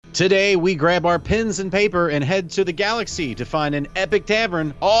Today, we grab our pens and paper and head to the galaxy to find an epic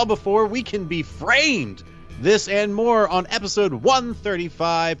tavern, all before we can be framed. This and more on episode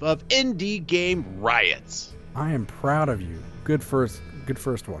 135 of Indie Game Riot. I am proud of you. Good first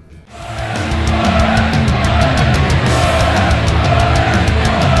one.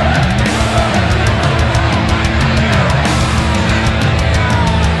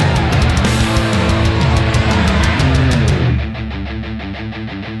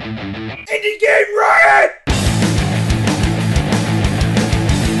 Indie Game Riot!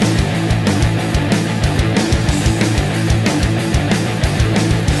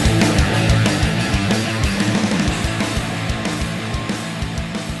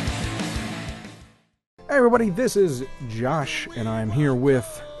 Hey everybody, this is Josh, and I'm here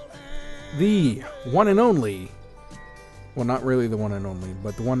with the one and only, well, not really the one and only,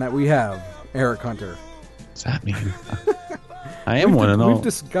 but the one that we have, Eric Hunter. What's that mean? I am one and all. We've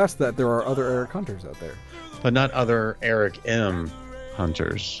discussed that there are other Eric Hunters out there. But not other Eric M.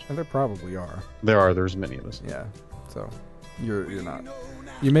 Hunters. And there probably are. There's many of us. Yeah, so you're not.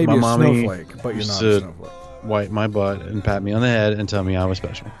 You may My be a mommy snowflake, but you're not used a to snowflake. wipe my butt and pat me on the head and tell me I was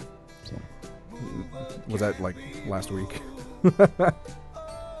special. So. Was that like last week?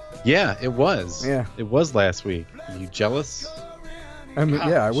 Yeah, it was. Yeah. It was last week. Are you jealous? I mean,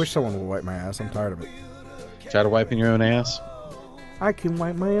 yeah, I wish someone would wipe my ass. I'm tired of it. Try to wiping your own ass? I can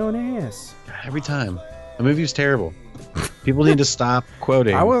wipe my own ass. Every time. The movie's terrible. People need to stop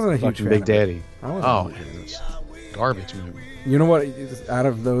quoting I wasn't a huge fucking fan Big of it. Daddy. I wasn't Oh, a huge fan of it's a garbage movie. You know what? Out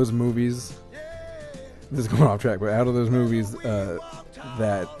of those movies, this is going off track, but out of those movies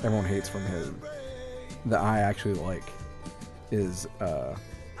that everyone hates from him, that I actually like is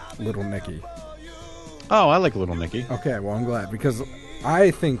Little Nicky. Oh, I like Little Nicky. Okay, well, I'm glad, because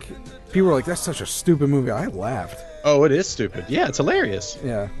I think people were like, that's such a stupid movie. I laughed. Oh, it is stupid. Yeah, it's hilarious.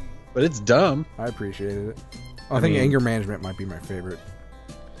 Yeah, But it's dumb. I appreciated it. I think mean- Anger Management might be my favorite.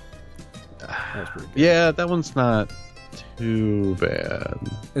 That's pretty good. Yeah, that one's not too bad. And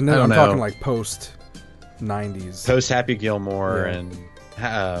I then don't I'm know. talking like post 90s. Post Happy Gilmore Yeah.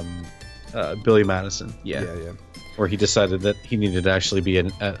 and Billy Madison. Yeah. Yeah. Where he decided that he needed to actually be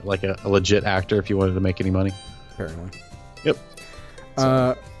a legit actor if he wanted to make any money. Apparently. Yep.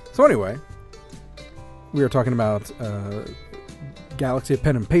 So anyway, we are talking about Galaxy of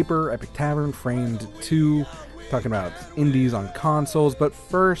Pen and Paper, Epic Tavern, Framed 2, talking about indies on consoles. But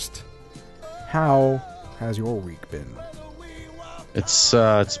first, how has your week been?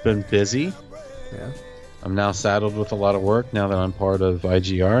 It's been busy. Yeah. I'm now saddled with a lot of work now that I'm part of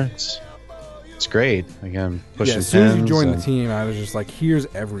IGR. It's great. Again, pushing As soon as you pens joined the and team, I was just like, here's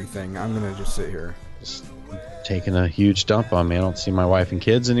everything. I'm going to just sit here. just taking a huge dump on me. I don't see my wife and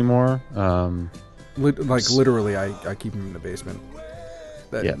kids anymore. Literally, I keep him in the basement.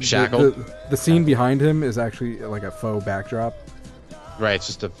 Yeah, shackled. The scene behind him is actually like a faux backdrop. Right,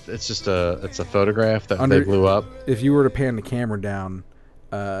 it's a photograph that Under- they blew up. If you were to pan the camera down,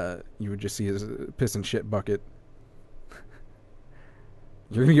 you would just see his piss and shit bucket.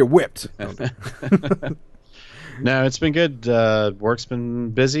 You're gonna get whipped. No, it's been good. Work's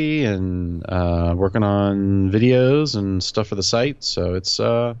been busy and working on videos and stuff for the site, so it's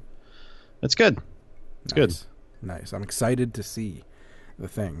good. It's good. Nice. I'm excited to see the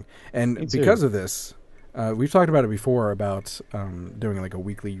thing, and Me too. because of this, we've talked about it before about doing like a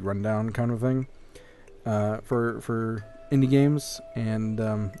weekly rundown kind of thing for indie games, and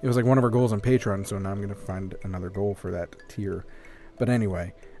it was like one of our goals on Patreon. So now I'm gonna find another goal for that tier. But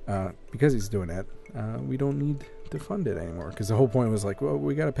anyway, because he's doing that, we don't need to fund it anymore. Because the whole point was like, well,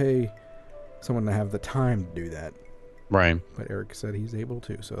 we got to pay someone to have the time to do that. Right. But Eric said he's able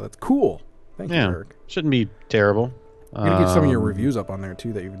to, so that's cool. Thank you, Yeah. Eric. Shouldn't be terrible. You're gonna get some of your reviews up on there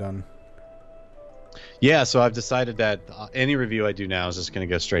too that you've done. Yeah, so I've decided that any review I do now is just going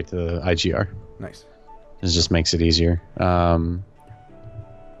to go straight to the IGR. Nice. It just makes it easier.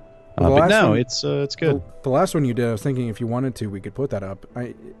 Well, the but last no, one- it's good. The last one you did, I was thinking if you wanted to, we could put that up.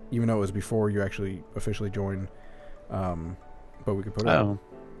 Even though it was before you actually officially joined, but we could put it up. Oh,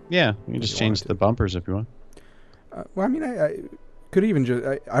 yeah. You can If just you change wanted the bumpers if you want. Well, I mean, I could even just.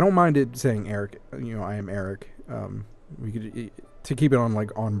 I don't mind it saying Eric. You know, I am Eric. We could to keep it on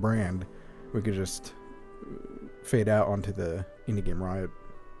like on brand. We could just fade out onto the Indie Game Riot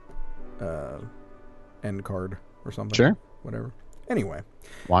end card or something. Sure. Whatever. Anyway,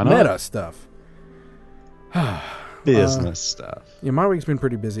 Why not? meta stuff. Business stuff. Yeah, my week's been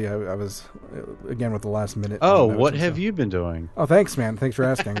pretty busy. I was again with the last minute. Oh, notes what and have stuff. you been doing? Oh, thanks, man. Thanks for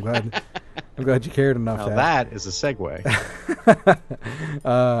asking. I'm glad you cared enough. Now to that is a segue.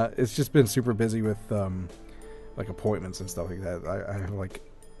 It's just been super busy with like appointments and stuff like that. I have like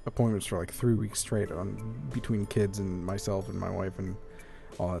appointments for like 3 weeks straight between kids and myself and my wife and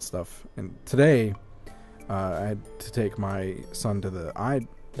all that stuff. And today, I had to take my son to the eye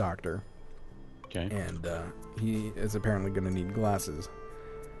doctor. Okay. And he is apparently going to need glasses.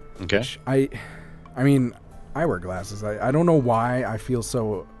 Okay. Which I mean, I wear glasses. I don't know why I feel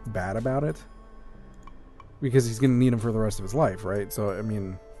so bad about it. Because he's going to need them for the rest of his life, right? So, I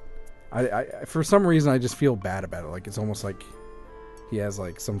mean, I for some reason, I just feel bad about it. Like, it's almost like he has,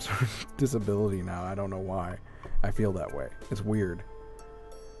 like, some sort of disability now. I don't know why I feel that way. It's weird.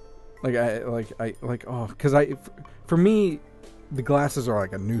 Because for me, the glasses are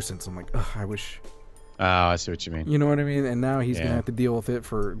like a nuisance. I'm like, ugh, I wish. Oh, I see what you mean. You know what I mean? And now he's going to have to deal with it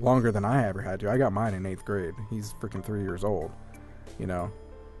for longer than I ever had to. I got mine in 8th grade. He's freaking 3 years old, you know?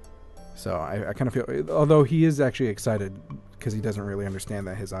 So I kind of feel, although he is actually excited because he doesn't really understand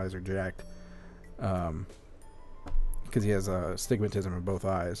that his eyes are jacked. Because he has astigmatism in both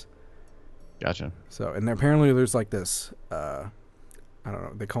eyes. Gotcha. So, and apparently there's like this, I don't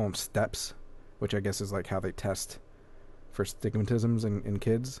know, they call them steps, which I guess is like how they test for stigmatisms in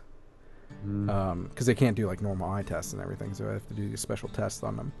kids. Because they can't do like normal eye tests and everything, so I have to do these special tests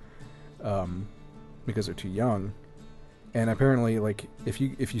on them because they're too young. And apparently, like if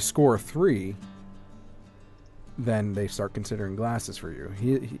you score a 3, then they start considering glasses for you.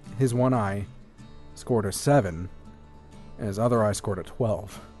 His one eye scored a 7, and his other eye scored a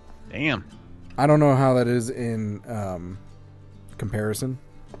 12. Damn. I don't know how that is in comparison.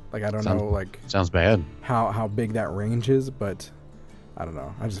 Like I don't know, like sounds bad. How big that range is, but I don't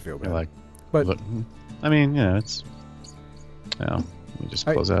know. I just feel bad. But look, I mean, it's. Let me just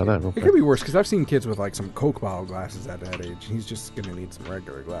close out of that real quick. It could be worse because I've seen kids with like some Coke bottle glasses at that age. He's just gonna need some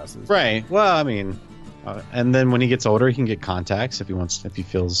regular glasses. Right. Well, I mean, and then when he gets older, he can get contacts if he wants. If he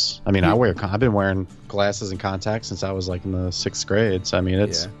feels. I mean, I've been wearing glasses and contacts since I was like in the 6th grade. So I mean,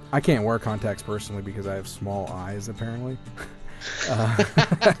 it's. Yeah. I can't wear contacts personally because I have small eyes. Apparently.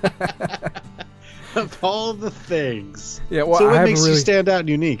 Of all the things. Yeah, well, so what makes you stand out and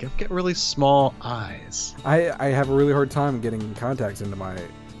unique? I've got really small eyes. I have a really hard time getting contacts into my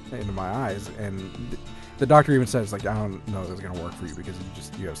eyes, and the doctor even says like I don't know if it's gonna work for you because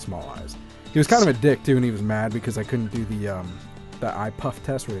you have small eyes. He was kind of a dick too, and he was mad because I couldn't do the eye puff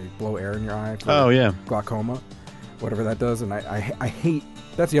test where they blow air in your eye for glaucoma, whatever that does, and I hate.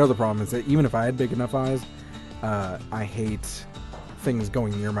 That's the other problem is that even if I had big enough eyes, I hate things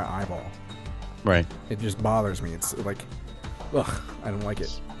going near my eyeball. Right. It just bothers me. It's like, ugh, I don't like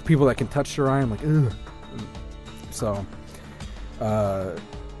it. People that can touch your eye, I'm like, ugh. So,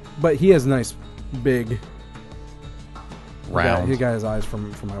 but he has nice, big, round. He got his eyes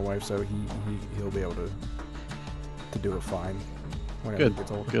from my wife, so he'll be able to do it fine. Good. Gets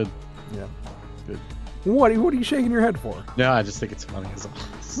older. Good. Yeah. Good. What are you shaking your head for? No, I just think it's funny.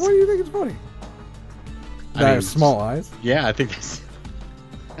 Why do you think it's funny? I have small eyes. Yeah, I think that's.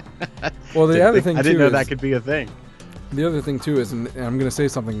 Well, the other thing I didn't know that could be a thing. The other thing too is, and I'm going to say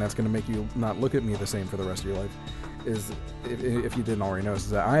something that's going to make you not look at me the same for the rest of your life, is if you didn't already notice,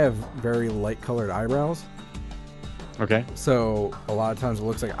 is that I have very light colored eyebrows. Okay. So a lot of times it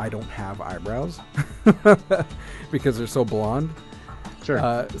looks like I don't have eyebrows because they're so blonde.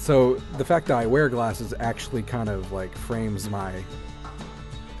 Sure. So the fact that I wear glasses actually kind of like frames my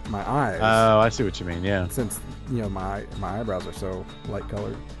eyes. Oh, I see what you mean. Yeah. Since my eyebrows are so light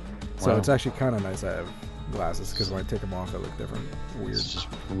colored. So Wow. It's actually kind of nice to have glasses because when I take them off, they look different. Weird. It's just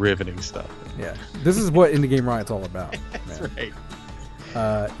riveting stuff. Yeah. This is what Indie Game Riot's all about. That's man.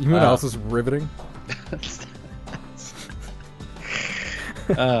 right. You know what else is riveting?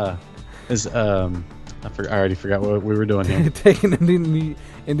 I already forgot what we were doing here. Taking indie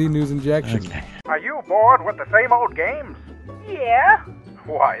news injection. Okay. Are you bored with the same old games? Yeah.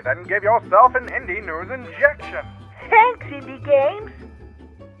 Why, then give yourself an indie news injection. Thanks, Indie Games.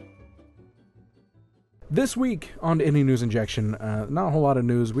 This week on Indie News Injection, not a whole lot of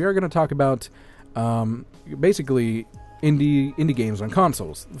news. We are going to talk about basically indie games on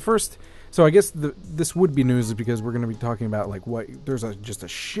consoles. First, so I guess this would be news because we're going to be talking about like there's just a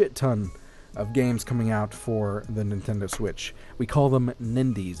shit ton of games coming out for the Nintendo Switch. We call them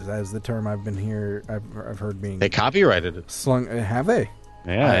Nindies. That is the term I've heard being. They copyrighted it. Slung. Have they?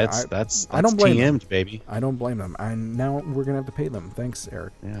 Yeah, that's I don't blame TM'd, them. baby. I don't blame them. And now we're gonna have to pay them. Thanks,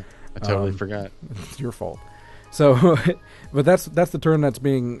 Eric. Yeah, I totally forgot. It's your fault. So, but that's the term that's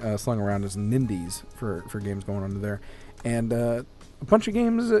being slung around as Nindies for games going on there, and a bunch of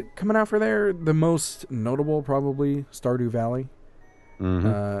games coming out for there. The most notable probably Stardew Valley.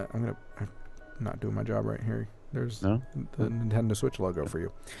 Mm-hmm. I'm not doing my job right here. There's No? the Nintendo Switch logo for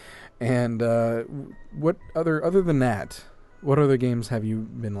you. And what other than that, What other games have you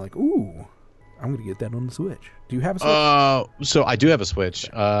been like, ooh, I'm going to get that on the Switch? Do you have a Switch? So I do have a Switch,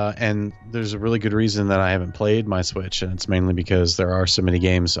 and there's a really good reason that I haven't played my Switch, and it's mainly because there are so many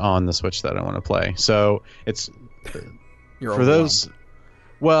games on the Switch that I want to play. So it's for those.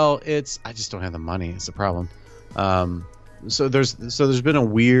 Well, I just don't have the money. It's the problem. So there's been a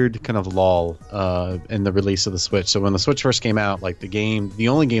weird kind of lull in the release of the Switch. So when the Switch first came out, like the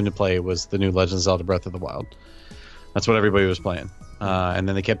only game to play was the new Legend of Zelda: Breath of the Wild. That's what everybody was playing. And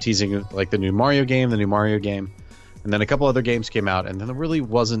then they kept teasing like the new Mario game, and then a couple other games came out, and then there really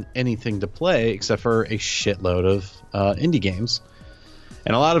wasn't anything to play except for a shitload of indie games.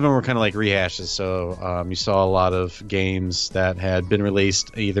 And a lot of them were kind of like rehashes. So you saw a lot of games that had been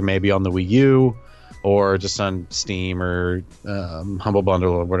released either maybe on the Wii U or just on Steam or Humble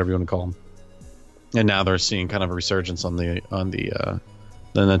Bundle or whatever you want to call them. And now they're seeing kind of a resurgence on the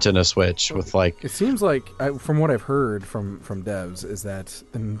Nintendo Switch with like. It seems like from what I've heard from devs is that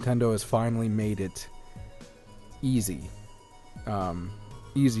the Nintendo has finally made it easy to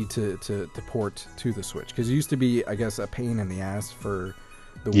port to the Switch, because it used to be, I guess, a pain in the ass for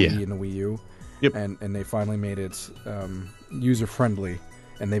the Wii and the Wii U. Yep. And they finally made it user friendly,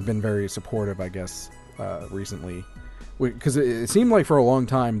 and they've been very supportive, I guess, recently, because it seemed like for a long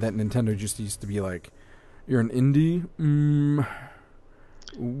time that Nintendo just used to be like, you're an indie,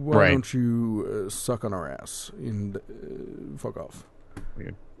 why don't you suck on our ass and fuck off?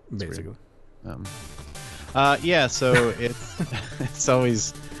 Weird. Basically. So it's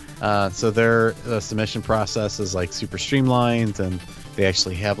always so their submission process is like super streamlined, and they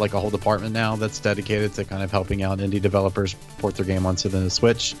actually have like a whole department now that's dedicated to kind of helping out indie developers port their game onto the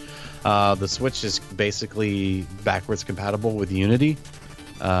Switch. The Switch is basically backwards compatible with Unity.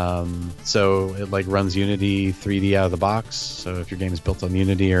 So it like runs Unity 3D out of the box. So if your game is built on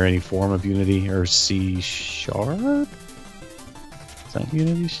Unity or any form of Unity or C#, is that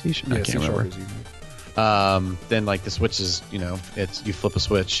Unity? C#? Yeah, I can't remember. is Unity. Then like the Switch is, it's you flip a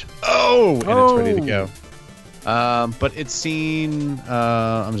switch, and it's ready to go. But it's seen.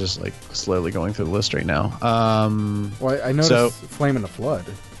 I'm just like slowly going through the list right now. Well, I noticed Flame in the Flood.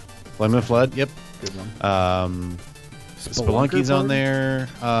 Flame in the Flood. Yep. Good one. Spelunky's on there.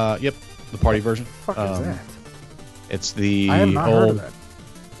 Yep, the party version. What the fuck is that? It's the I have not heard of that.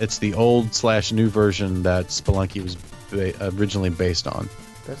 It's the old / new version that Spelunky was originally based on.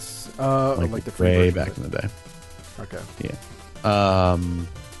 That's like the free way version back in the day. Okay. Yeah.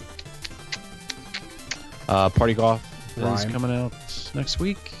 Party Golf is Rhyme. coming out next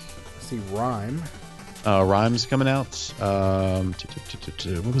week. I see Rhyme. Rhyme's coming out.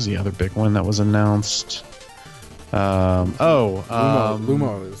 What was the other big one that was announced? Lumo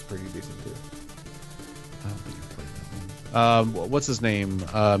is pretty decent too. What's his name?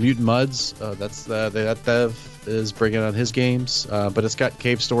 Mutant Muds. That's that dev is bringing out his games, but it's got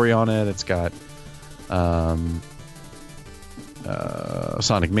Cave Story on it. It's got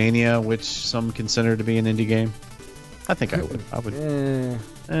Sonic Mania, which some consider to be an indie game. I think I would.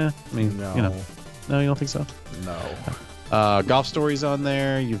 I mean, no. No, you don't think so? No. Golf Story's on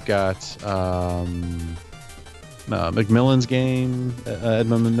there. You've got McMillan's game,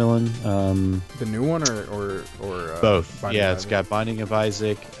 Edmund McMillan. The new one or both. Binding Yeah, of it's Isaac? got Binding of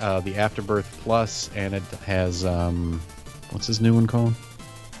Isaac, the Afterbirth Plus, and it has what's his new one called?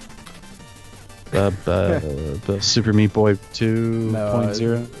 The Super Meat Boy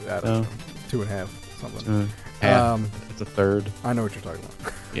 2.0. I don't know. 2.5 something. It's a third. I know what you're talking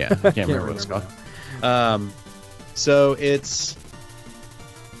about. Yeah, I can't remember what it's called. So it's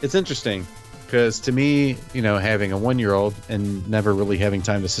interesting. Because to me, having a 1-year-old and never really having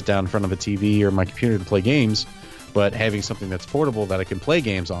time to sit down in front of a TV or my computer to play games, but having something that's portable that I can play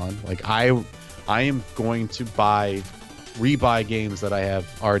games on, like I am going to rebuy games that I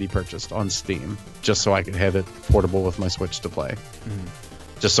have already purchased on Steam just so I can have it portable with my Switch to play.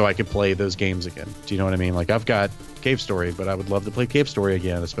 Just so I can play those games again. Do you know what I mean? Like I've got Cave Story, but I would love to play Cave Story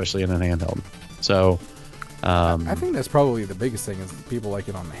again, especially in an handheld. So. I think that's probably the biggest thing is people like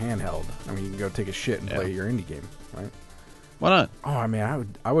it on the handheld. I mean, you can go take a shit and play your indie game, right? Why not? Oh, I mean, I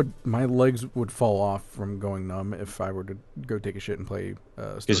would. My legs would fall off from going numb if I were to go take a shit and play.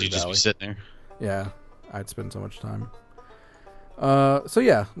 Because you'd just be sitting there. Yeah, I'd spend so much time. So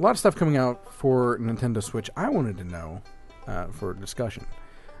yeah, a lot of stuff coming out for Nintendo Switch. I wanted to know, for discussion,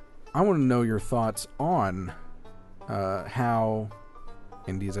 I want to know your thoughts on how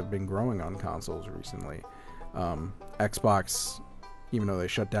indies have been growing on consoles recently. Xbox, even though they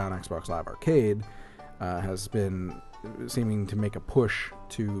shut down Xbox Live Arcade, has been seeming to make a push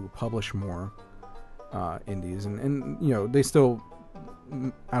to publish more indies, and they still,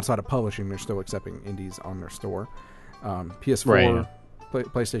 outside of publishing, they're still accepting indies on their store. PS4, Right.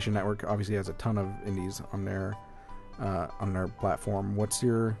 PlayStation Network obviously has a ton of indies on their platform. What's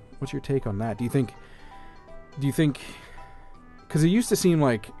your take on that? Do you think because it used to seem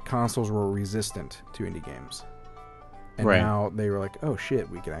like consoles were resistant to indie games, and Right. now they were like, oh shit,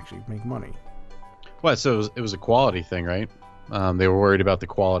 we can actually make money. Well, so it was a quality thing, right? They were worried about the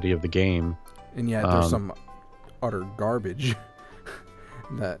quality of the game. And yet there's some utter garbage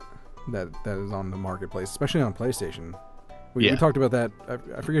that is on the marketplace, especially on PlayStation. We talked about that.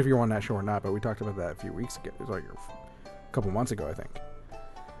 I forget if you were on that show or not, but we talked about that a few weeks ago. It was like a couple months ago, I think.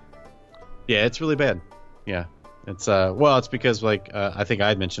 Yeah, it's really bad. Yeah, it's it's because I think I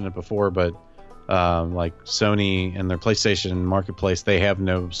had mentioned it before, but like Sony and their PlayStation Marketplace, they have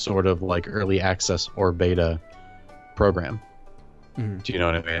no sort of like early access or beta program. Mm-hmm. Do you know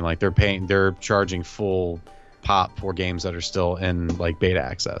what I mean? Like they're charging full pop for games that are still in like beta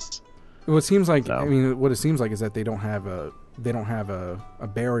access. Well, it seems like So. I mean, what it seems like is that they don't have a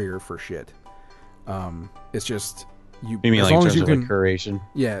barrier for shit. It's just You mean as like long in as terms you of can, like curation?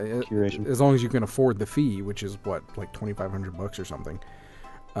 yeah, Curation. as long as you can afford the fee, which is what, like $2,500 or something.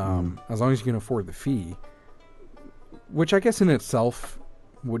 As long as you can afford the fee, which I guess in itself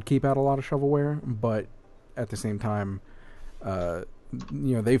would keep out a lot of shovelware, but at the same time,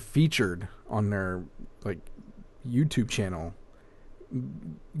 they've featured on their like YouTube channel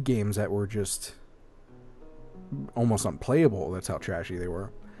games that were just almost unplayable. That's how trashy they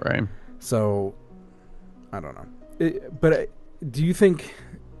were. Right. So I don't know. But do you think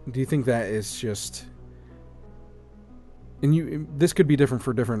that is just, and this could be different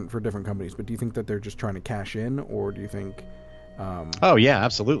for different companies, but do you think that they're just trying to cash in, or do you think Oh yeah,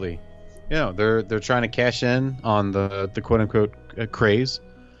 absolutely. Yeah, they're trying to cash in on the quote unquote craze,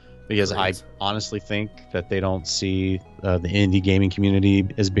 because Craze. I honestly think that they don't see the indie gaming community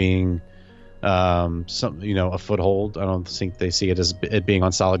as being a foothold. I don't think they see it as it being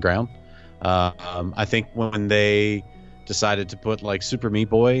on solid ground. I think when they decided to put like Super Meat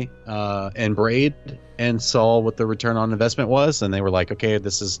Boy and Braid and saw what the return on investment was, and they were like, okay,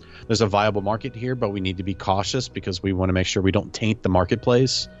 there's a viable market here, but we need to be cautious because we want to make sure we don't taint the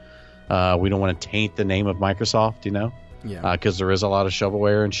marketplace. We don't want to taint the name of Microsoft, yeah, because there is a lot of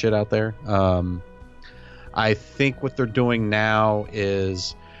shovelware and shit out there. I think what they're doing now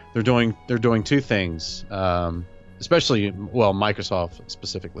is they're doing two things. Especially, Microsoft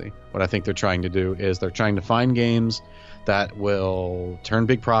specifically. What I think they're trying to do is they're trying to find games that will turn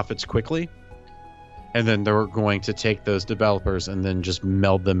big profits quickly, and then they're going to take those developers and then just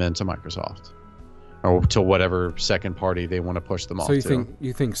meld them into Microsoft or to whatever second party they want to push them off so to.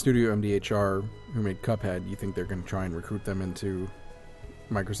 you think Studio MDHR, who made Cuphead, you think they're going to try and recruit them into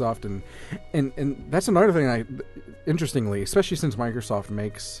Microsoft? And that's another thing interestingly, especially since Microsoft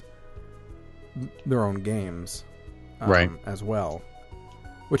makes their own games, Right. as well,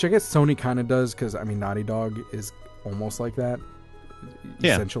 which I guess Sony kind of does, because I mean Naughty Dog is almost like that,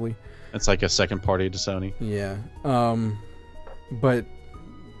 Yeah. essentially. It's like a second party to Sony. Yeah. But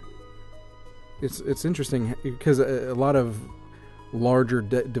it's interesting because a lot of larger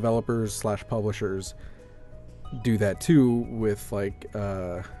developers / publishers do that too, with like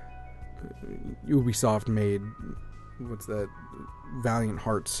Ubisoft made, what's that, Valiant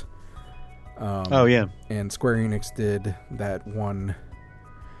Hearts. Oh yeah. And Square Enix did that one.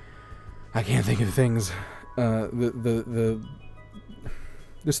 I can't think of things. The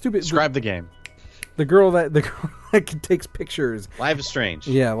stupid. Describe the game. The girl that takes pictures. Life is Strange.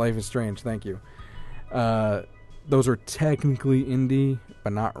 Yeah, Life is Strange. Thank you. Those are technically indie,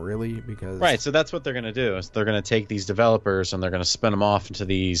 but not really, because Right, so that's what they're going to do. Is they're going to take these developers and they're going to spin them off into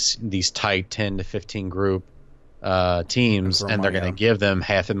these tight 10 to 15 group teams, and they're going to give them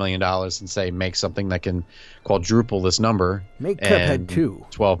 $500,000 and say make something that can quadruple this number. Make in Cuphead 2.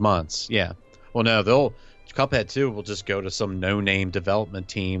 12 months. Yeah. Well, no, Cuphead 2 will just go to some no-name development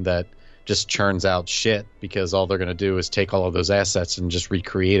team that just churns out shit, because all they're going to do is take all of those assets and just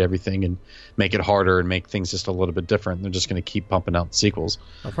recreate everything and make it harder and make things just a little bit different. They're just going to keep pumping out sequels.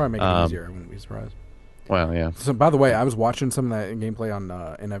 I'll probably make it easier. I wouldn't be surprised. Well, yeah. So, by the way, I was watching some of that gameplay on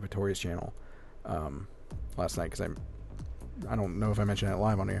Inevitory's channel last night, because I don't know if I mentioned it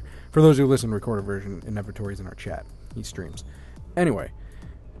live on here. For those who listen to recorded version, Inevitory's in our chat. He streams. Anyway,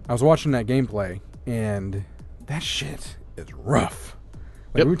 I was watching that gameplay, and that shit is rough.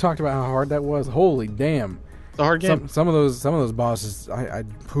 Like, Yep. we talked about how hard that was. Holy damn! It's a hard game. Some of those bosses,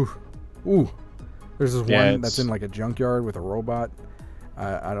 ooh. There's this Yeah, one that's in like a junkyard with a robot.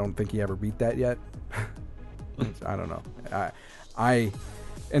 I don't think he ever beat that yet. I don't know.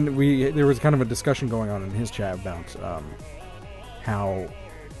 There was kind of a discussion going on in his chat about how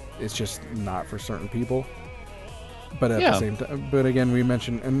it's just not for certain people. But at the same time, but again, we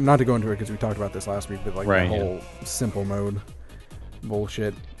mentioned, and not to go into it because we talked about this last week, but like the whole simple mode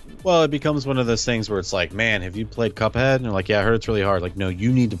bullshit. Well, it becomes one of those things where it's like, man, have you played Cuphead? And they're like, yeah, I heard it's really hard. Like, no,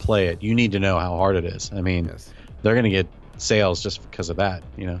 you need to play it. You need to know how hard it is. I mean, they're going to get sales just because of that,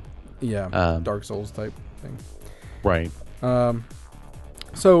 you know? Yeah, Dark Souls type thing. Right.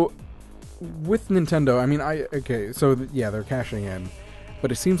 So, with Nintendo, I mean, they're cashing in.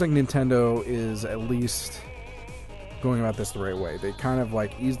 But it seems like Nintendo is at least going about this the right way. They kind of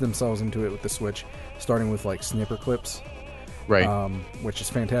like eased themselves into it with the Switch, starting with like snipper clips. Right. Which is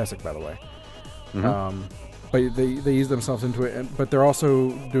fantastic, by the way. Mm-hmm. But they ease themselves into it, but they're also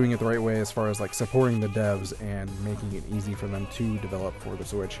doing it the right way as far as like supporting the devs and making it easy for them to develop for the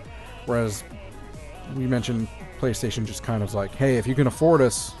Switch. Whereas we mentioned PlayStation just kind of like, hey, if you can afford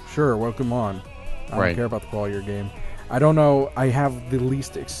us, sure, welcome on. I don't care about the quality of your game. I don't know. I have the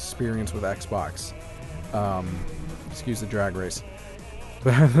least experience with Xbox. Excuse the drag race.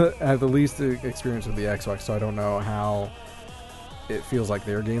 But I have the least experience with the Xbox, so I don't know how it feels like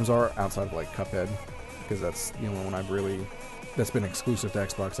their games are outside of like Cuphead, because that's the only one that's been exclusive to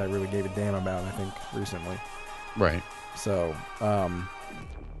Xbox I really gave a damn about, I think, recently. Right. So,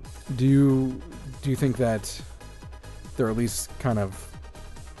 do you think that they're at least kind of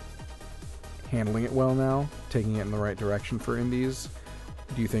handling it well now, taking it in the right direction for indies?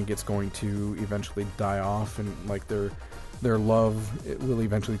 Do you think it's going to eventually die off, and like their love, it will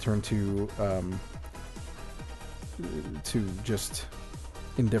eventually turn to just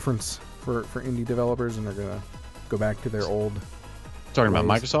indifference for indie developers, and they're gonna go back to their old Talking ways?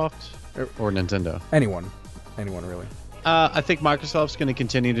 about Microsoft or Nintendo? Anyone really. I think Microsoft's going to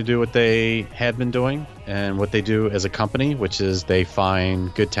continue to do what they have been doing and what they do as a company, which is they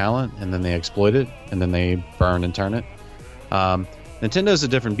find good talent and then they exploit it and then they burn and turn it. Nintendo's a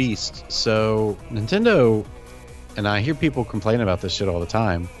different beast. So Nintendo, and I hear people complain about this shit all the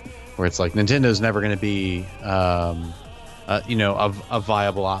time, where it's like Nintendo's never going to be, a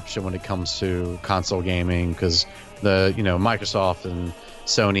viable option when it comes to console gaming because Microsoft and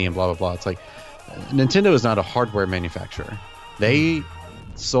Sony and blah blah blah. It's like Nintendo is not a hardware manufacturer. They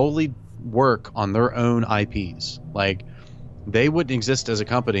solely work on their own IPs. Like, they wouldn't exist as a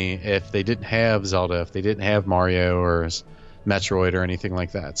company if they didn't have Zelda, if they didn't have Mario or Metroid or anything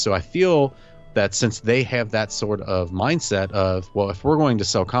like that. So I feel that since they have that sort of mindset of, well, if we're going to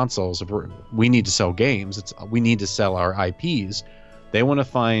sell consoles, we need to sell games, we need to sell our IPs, they want to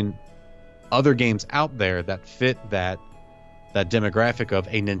find other games out there that fit that demographic of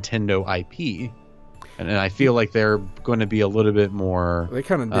a Nintendo IP. And I feel like they're going to be a little bit more... They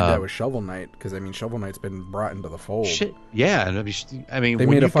kind of did that with Shovel Knight, because, I mean, Shovel Knight's been brought into the fold. Shit, yeah. I mean, they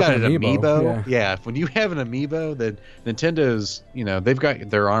when made you've got an amiibo, when you have an amiibo, then Nintendo's, they've got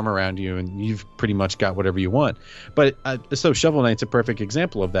their arm around you, and you've pretty much got whatever you want. But so Shovel Knight's a perfect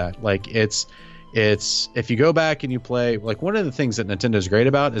example of that. Like, it's if you go back and you play... Like, one of the things that Nintendo's great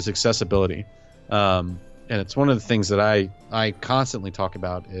about is accessibility. And it's one of the things that I constantly talk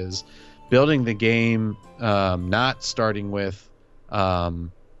about is building the game, not starting with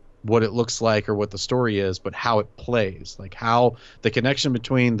what it looks like or what the story is, but how it plays. Like how the connection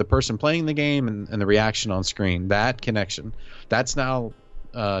between the person playing the game and the reaction on screen, that connection. That's how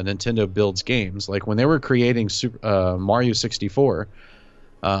Nintendo builds games. Like when they were creating Mario 64,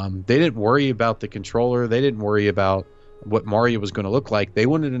 they didn't worry about the controller. They didn't worry about what Mario was going to look like. They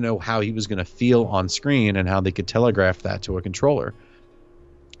wanted to know how he was going to feel on screen and how they could telegraph that to a controller.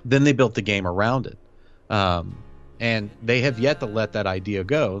 Then they built the game around it. And they have yet to let that idea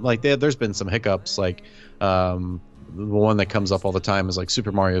go. Like there's been some hiccups, like the one that comes up all the time is like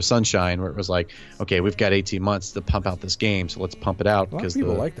Super Mario Sunshine, where it was like, okay, we've got 18 months to pump out this game, so let's pump it out. A lot of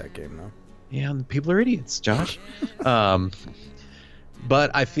people like that game, though. Yeah, and people are idiots, Josh.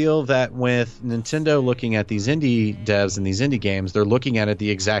 But I feel that with Nintendo looking at these indie devs and these indie games, they're looking at it the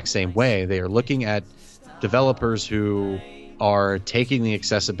exact same way. They are looking at developers who are taking the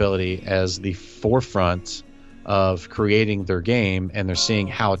accessibility as the forefront of creating their game, and they're seeing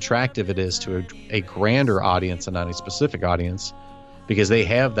how attractive it is to a grander audience and not a specific audience, because they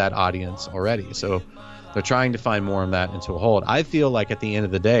have that audience already. So they're trying to find more of that into a hold. I feel like at the end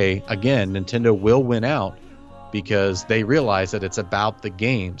of the day, again, Nintendo will win out because they realize that it's about the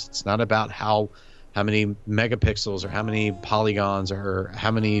games. It's not about how many megapixels or how many polygons or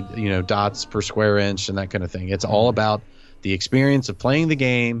how many dots per square inch and that kind of thing. It's all about the experience of playing the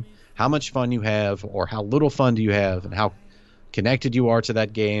game, how much fun you have or how little fun do you have, and how connected you are to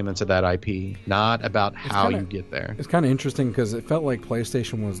that game and to that IP, not about how you get there. It's kind of interesting because it felt like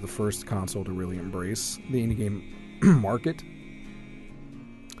PlayStation was the first console to really embrace the indie game market.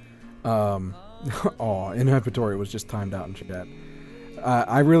 Oh, inventory was just timed out in chat.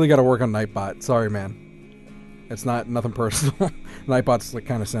 I really got to work on Nightbot. Sorry, man. It's nothing personal. Nightbot's like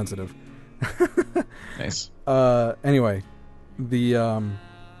kind of sensitive. Nice. Anyway, what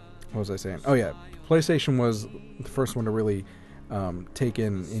was I saying? Oh yeah, PlayStation was the first one to really take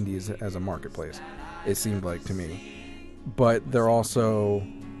in indies as a marketplace. It seemed like to me, but they're also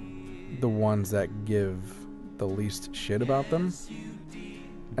the ones that give the least shit about them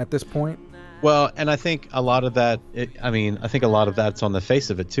at this point. Well, and I think a lot of that. I think a lot of that's on the face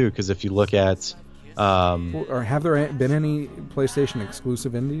of it too, because if you look at, or have there been any PlayStation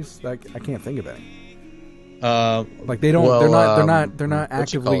exclusive indies? Like, I can't think of any. Like they don't. Well, they're not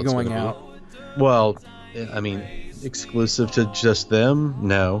actively going out. Well, I mean, exclusive to just them?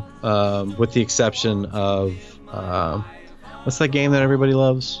 No. With the exception of what's that game that everybody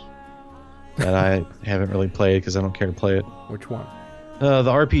loves that I haven't really played because I don't care to play it. Which one? The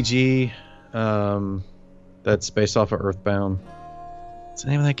RPG. That's based off of Earthbound. What's the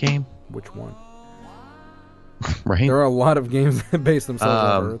name of that game? Which one? Right? There are a lot of games that base themselves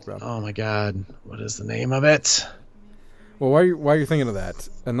off of Earthbound. Oh my god, what is the name of it? Well, while you're thinking of that,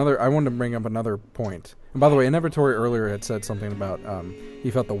 I wanted to bring up another point. And by the way, Inventory earlier had said something about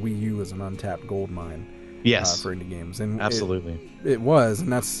he felt the Wii U was an untapped gold mine. Yes, for indie games, and absolutely, it was,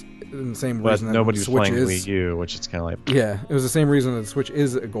 and that's the same reason that nobody was Switch playing is, Wii U, which is kind of like it was the same reason that the Switch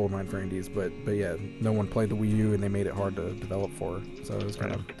is a gold mine for indies, but yeah, no one played the Wii U, and they made it hard to develop for, so it was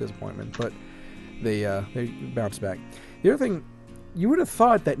kind of a disappointment. But they bounced back. The other thing, you would have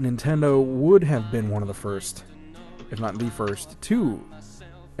thought that Nintendo would have been one of the first, if not the first, to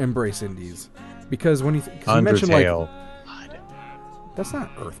embrace indies, because when you mentioned like that's not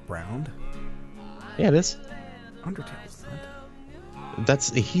Earthbound. Yeah, it is. Undertale's not.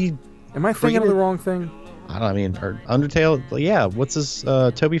 That's he. Am I thinking of the wrong thing? I don't. I mean, Undertale. Yeah. What's his?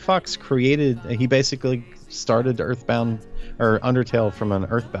 Toby Fox created. He basically started Earthbound or Undertale from an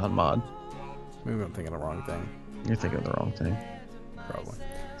Earthbound mod. Maybe I'm thinking of the wrong thing. You're thinking of the wrong thing. Probably.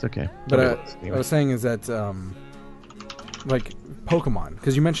 It's okay. But anyway. I was saying is that like Pokemon,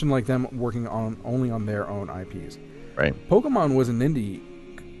 because you mentioned like them working only on their own IPs. Right. Pokemon was an indie.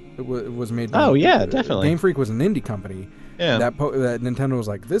 It was made. Oh yeah, definitely. Game Freak was an indie company. Yeah. That Nintendo was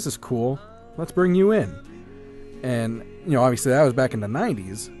like, this is cool. Let's bring you in. And obviously that was back in the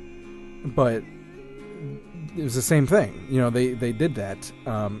 '90s, but it was the same thing. They did that,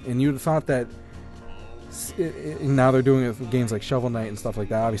 and you'd have thought that. Now they're doing it with games like Shovel Knight and stuff like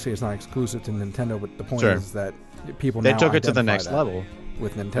that. Obviously, it's not exclusive to Nintendo, but the point is that people they now took it to the next level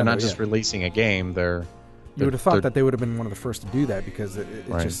with Nintendo. They're not just releasing a game; you would have thought that they would have been one of the first to do that because it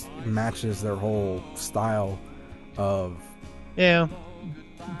just matches their whole style of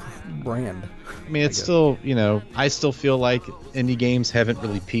brand. I mean, it's still, I still feel like indie games haven't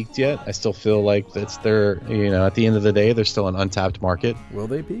really peaked yet. I still feel like it's their, at the end of the day, they're still an untapped market. Will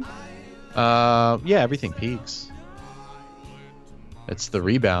they peak? Yeah, everything peaks. It's the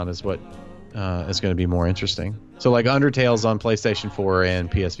rebound is what is going to be more interesting. So like Undertale's on PlayStation 4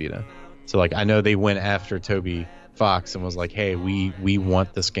 and PS Vita. So like I know they went after Toby Fox and was like, hey, we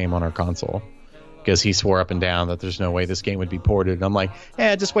want this game on our console. Because he swore up and down that there's no way this game would be ported. And I'm like,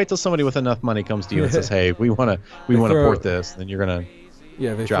 just wait till somebody with enough money comes to you and says, hey, we want to port this. Then you're going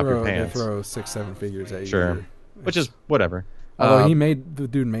to drop your pants. They throw 6-7 figures at you. Sure. Which is whatever. Although the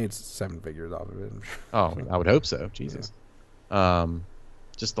dude made 7 figures off of it. Oh, I would hope so. Jesus. Yeah.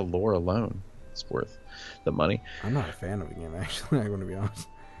 Just the lore alone is worth the money. I'm not a fan of the game, actually. I'm going to be honest.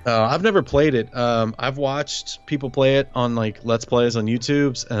 I've never played it. I've watched people play it on like Let's Plays on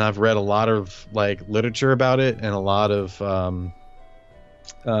YouTube's, and I've read a lot of like literature about it and a lot of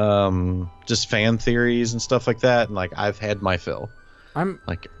just fan theories and stuff like that. And like I've had my fill.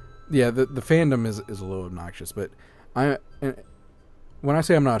 The fandom is a little obnoxious, but when I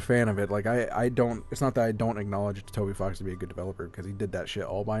say I'm not a fan of it, like I don't. It's not that I don't acknowledge Toby Fox to be a good developer because he did that shit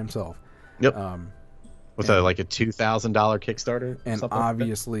all by himself. Yep. With a $2,000 Kickstarter, and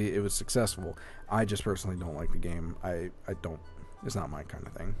obviously it was successful. I just personally don't like the game. I don't. It's not my kind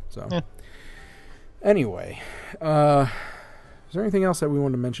of thing. So, anyway, is there anything else that we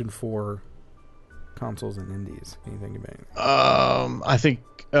want to mention for consoles and indies? Anything about it? I think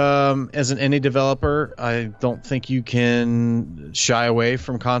as an indie developer, I don't think you can shy away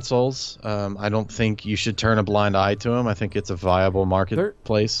from consoles. I don't think you should turn a blind eye to them. I think it's a viable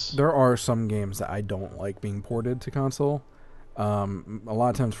marketplace. There are some games that I don't like being ported to console. A lot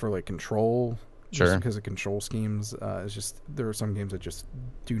of times for like Control, just because of control schemes. It's just there are some games that just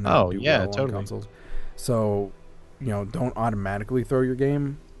do not do well on consoles. So, don't automatically throw your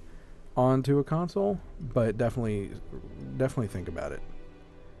game onto a console, but definitely think about it.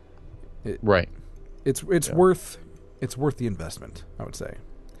 Right. It's worth the investment, I would say.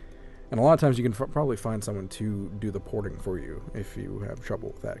 And a lot of times you can probably find someone to do the porting for you if you have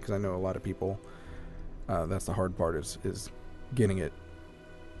trouble with that. Because I know a lot of people, that's the hard part is getting it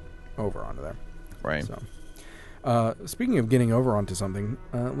over onto there. Right. So, speaking of getting over onto something,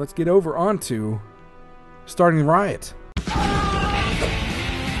 let's get over onto starting Riot.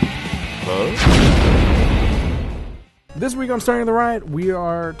 This week on Starting the Riot, we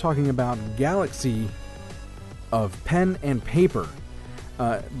are talking about Galaxy of Pen and Paper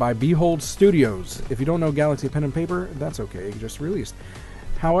by Behold Studios. If you don't know Galaxy of Pen and Paper, that's okay. It just released.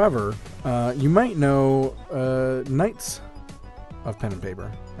 However, you might know Knights of Pen and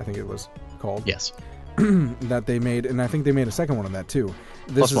Paper, I think it was called. Yes. That they made, and I think they made a second one of that too.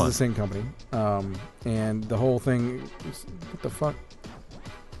 This is the same company. And the whole thing, what the fuck?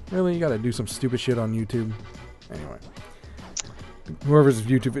 Really? You gotta do some stupid shit on YouTube? Anyway. Whoever's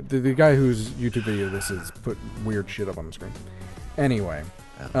YouTube, the guy whose YouTube video this is put weird shit up on the screen. Anyway,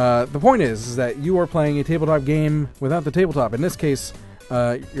 the point is that you are playing a tabletop game without the tabletop. In this case,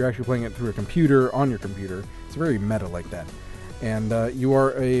 you're actually playing it through a computer, on your computer. It's very meta like that. And you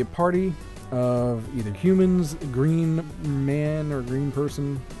are a party of either humans, green man or green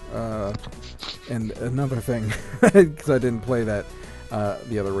person, and another thing, because I didn't play that,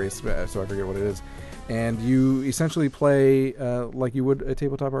 the other race, so I forget what it is. And you essentially play like you would a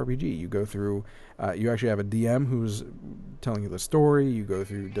tabletop RPG. You go through, you actually have a DM who's telling you the story. You go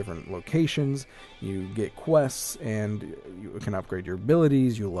through different locations. You get quests, and you can upgrade your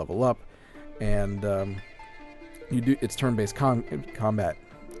abilities. You level up, and it's turn-based combat,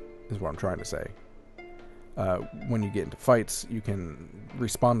 is what I'm trying to say. When you get into fights, you can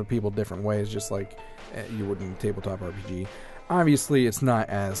respond to people different ways, just like you would in a tabletop RPG. Obviously, it's not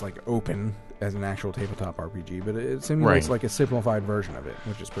as like open as an actual tabletop RPG, but it simulates like a simplified version of it,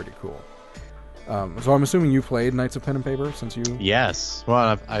 which is pretty cool. So I'm assuming you played Knights of Pen and Paper since you... Yes.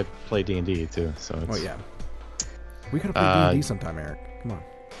 Well, I've played D&D too, so it's... Oh, yeah. We gotta play D&D sometime, Eric. Come on.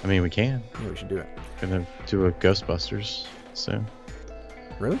 I mean, we can. Yeah, we should do it. Gonna do a Ghostbusters soon.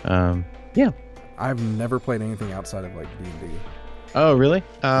 Really? Yeah. I've never played anything outside of like D&D. Oh, really?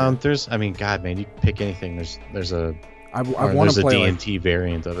 There's... I mean, God, man, you can pick anything. There's a... I want to play a D&T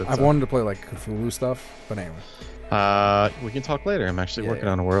variant of it. I've wanted to play like Cthulhu stuff, but anyway. We can talk later. I'm actually working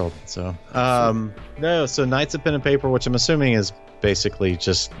on a world. So, no. So Knights of Pen and Paper, which I'm assuming is basically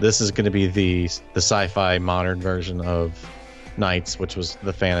just this is going to be the sci-fi modern version of Knights, which was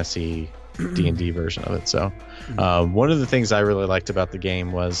the fantasy D&D version of it. So, one of the things I really liked about the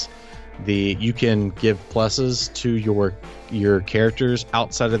game was you can give pluses to your characters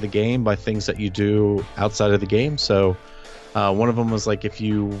outside of the game by things that you do outside of the game. So one of them was like if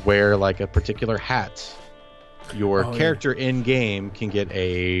you wear like a particular hat, your character in game can get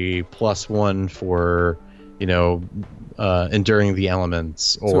a +1 for enduring the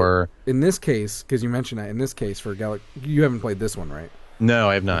elements. Or so in this case, because you mentioned that in this case for you haven't played this one, right? No,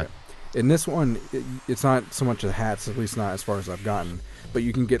 I have not. Okay. In this one, it's not so much the hats, at least not as far as I've gotten, but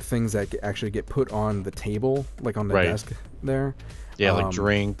you can get things that actually get put on the table, like on the desk there. Yeah, like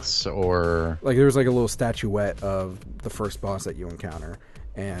drinks or... Like there's like a little statuette of the first boss that you encounter,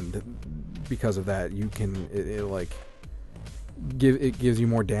 and because of that, you can... It gives you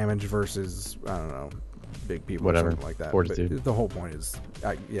more damage versus, I don't know, big people or something like that. Fortitude. But the whole point is,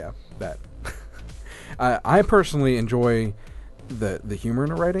 that. I personally enjoy the humor in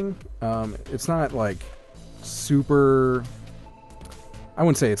the writing. It's not like super... I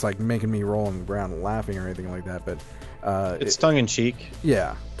wouldn't say it's like making me roll on the ground and laughing or anything like that, but it's tongue-in-cheek.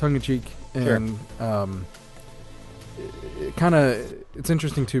 Yeah, tongue-in-cheek. And it's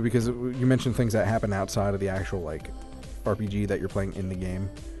interesting too because you mentioned things that happen outside of the actual like RPG that you're playing in the game,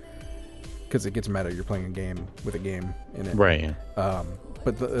 because it gets meta. You're playing a game with a game in it, right?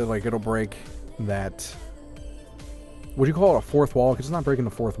 But it'll break that. Would you call it a fourth wall? Because it's not breaking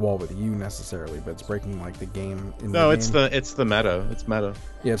the fourth wall with you necessarily, but it's breaking like the game. It's the meta. It's meta.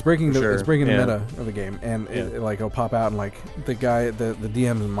 Yeah, it's breaking the meta of the game, and it'll pop out and like the guy, the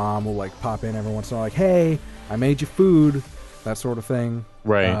DM's mom will like pop in every once in a while, like, "Hey, I made you food," that sort of thing.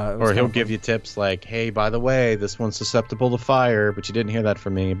 Right. Or he'll give you tips like, "Hey, by the way, this one's susceptible to fire, but you didn't hear that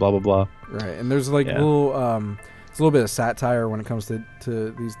from me." Blah blah blah. Right, and there's like it's a little bit of satire when it comes to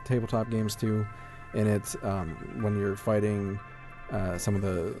these tabletop games too. And it's when you're fighting some of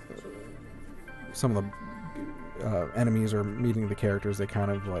the enemies or meeting the characters, they kind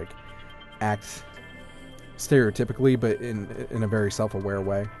of like act stereotypically, but in a very self-aware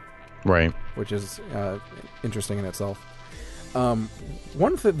way, right? Which is interesting in itself.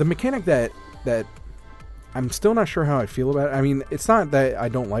 The mechanic that I'm still not sure how I feel about it. I mean, it's not that I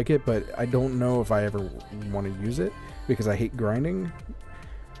don't like it, but I don't know if I ever want to use it because I hate grinding.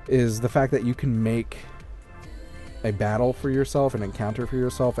 Is the fact that you can make a battle for yourself, an encounter for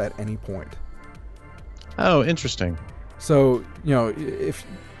yourself at any point. Oh, interesting. So, if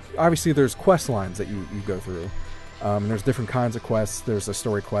obviously there's quest lines that you go through. And there's different kinds of quests. There's a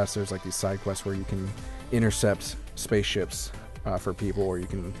story quest. There's like these side quests where you can intercept spaceships for people, or you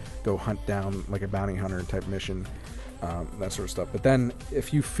can go hunt down like a bounty hunter type mission, that sort of stuff. But then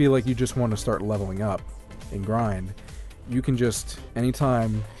if you feel like you just want to start leveling up and grind, you can just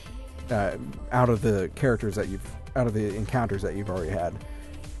anytime out of the encounters that you've already had,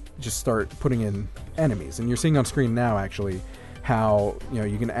 just start putting in enemies. And you're seeing on screen now actually how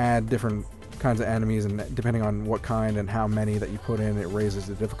you can add different kinds of enemies, and depending on what kind and how many that you put in, it raises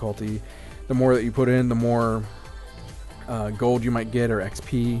the difficulty. The more that you put in, the more gold you might get, or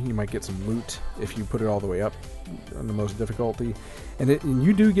XP. You might get some loot if you put it all the way up on the most difficulty, and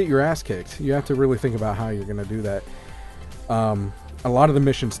you do get your ass kicked. You have to really think about how you're going to do that. A lot of the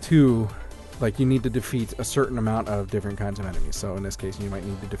missions too, like you need to defeat a certain amount of different kinds of enemies. So in this case, you might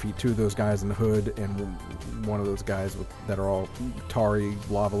need to defeat 2 of those guys in the hood and one of those guys that are all tarry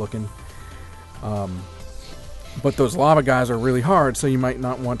lava looking. But those lava guys are really hard, so you might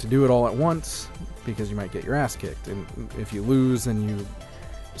not want to do it all at once because you might get your ass kicked. And if you lose, then you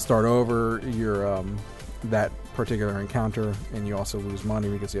start over your that particular encounter, and you also lose money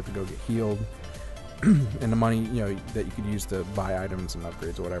because you have to go get healed. And the money that you could use to buy items and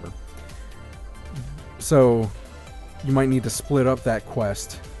upgrades or whatever. So you might need to split up that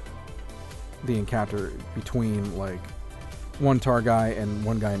quest, the encounter, between like one tar guy and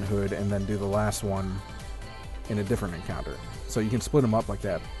one guy in the hood, and then do the last one in a different encounter. So you can split them up like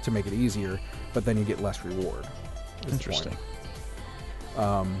that to make it easier, but then you get less reward. Interesting.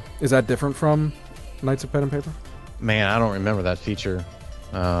 Is that different from Knights of Pen and Paper? Man, I don't remember that feature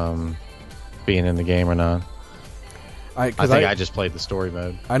being in the game or not. I think I just played the story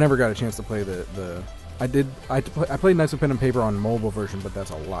mode. I never got a chance to play I played Knights of Pen and Paper on mobile version, but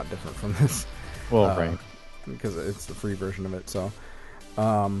that's a lot different from this. Well, right. Because it's the free version of it. So,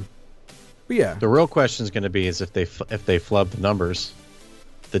 but yeah. The real question is going to be is if they flub the numbers,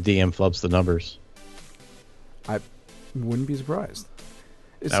 the DM flubs the numbers. I wouldn't be surprised.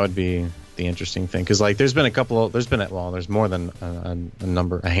 That would be the interesting thing, because like there's more than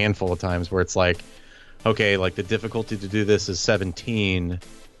a handful of times where it's like, okay, like the difficulty to do this is 17,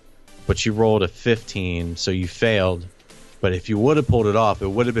 but you rolled a 15, so you failed. But if you would have pulled it off, it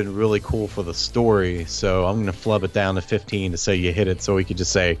would have been really cool for the story. So I'm going to flub it down to 15 to say you hit it, so we could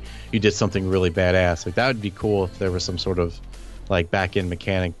just say you did something really badass. Like that would be cool if there was some sort of like back-end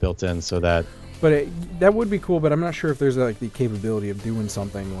mechanic built in so that. But that would be cool. But I'm not sure if there's like the capability of doing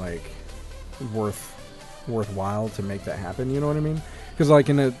something like worthwhile to make that happen. You know what I mean? Because like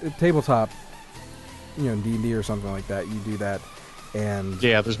in a tabletop, D&D or something like that, you do that. And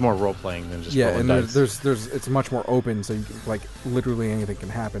yeah, there's more role playing than just rolling dice. There's it's much more open, so you can, like literally anything can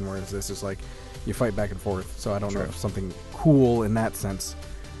happen. Whereas this is like you fight back and forth. So I don't know if something cool in that sense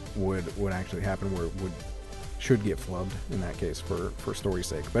would actually happen, where it should get flubbed in that case for story's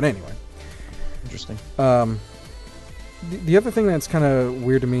sake. But anyway, interesting. The other thing that's kind of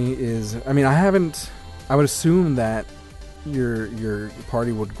weird to me is, I mean, I would assume that your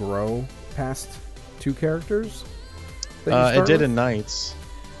party would grow past 2 characters. It did in Knights.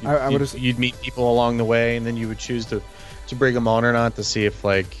 You'd meet people along the way, and then you would choose to bring them on or not to see if,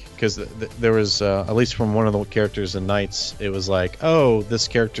 like, because there was at least from one of the characters in Knights, it was like, oh, this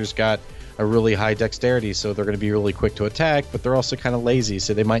character's got a really high dexterity, so they're going to be really quick to attack, but they're also kind of lazy,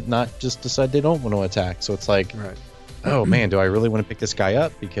 so they might not just decide they don't want to attack. So it's like, right. Oh man, do I really want to pick this guy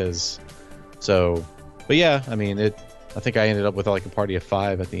up? But yeah, I mean, I think I ended up with like a party of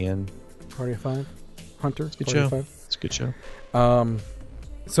 5 at the end. Party of 5, Hunter. It's a good show. It's a good show.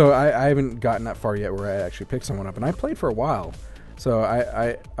 So I haven't gotten that far yet where I actually picked someone up, and I played for a while. So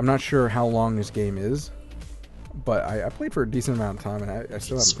I'm not sure how long this game is, but I played for a decent amount of time, and I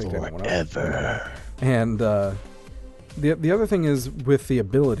still haven't picked anyone up. And the other thing is with the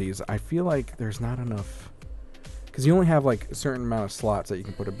abilities, I feel like there's not enough, because you only have like a certain amount of slots that you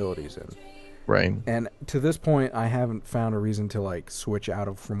can put abilities in. Right. And to this point, I haven't found a reason to like switch out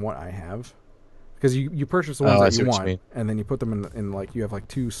of from what I have. Because you purchase the ones that you want, and then you put them in like, you have like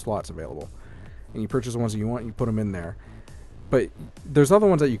 2 slots available. And you purchase the ones that you want, and you put them in there. But there's other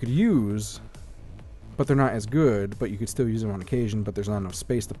ones that you could use, but they're not as good, but you could still use them on occasion, but there's not enough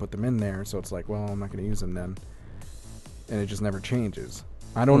space to put them in there. So it's like, well, I'm not going to use them then. And it just never changes.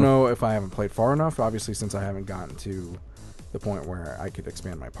 I don't know if I haven't played far enough, obviously, since I haven't gotten to the point where I could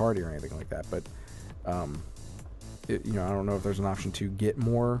expand my party or anything like that. But I don't know if there's an option to get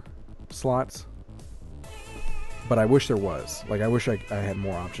more slots, but I wish there was. Like, I wish I had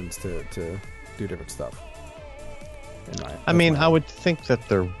more options to do different stuff. I would think that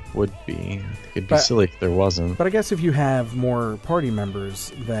there would be. It'd be silly if there wasn't. But I guess if you have more party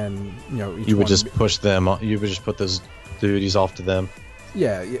members, then you would just push them. You would just put those duties off to them.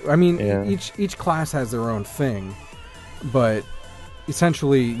 Yeah, I mean, each class has their own thing, but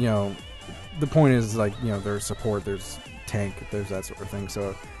essentially, the point is like there's support, there's tank, there's that sort of thing.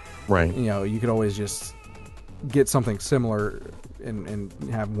 So, right, you could always just get something similar and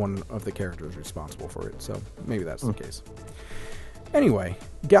have one of the characters responsible for it. So maybe that's the case. Anyway,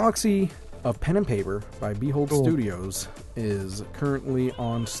 Galaxy of Pen and Paper by Behold Studios is currently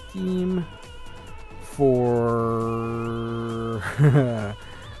on Steam for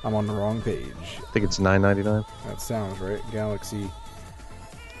I'm on the wrong page. I think it's $9.99. That sounds right. Galaxy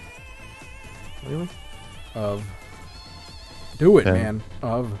of do it, man.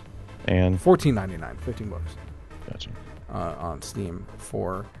 Of and $14.99, $15. Gotcha. On Steam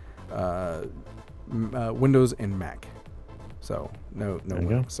for Windows and Mac. So no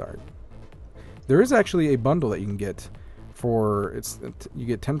Linux. Sorry. There is actually a bundle that you can get you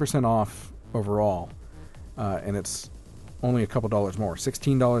get 10% off overall, and it's only a couple dollars more,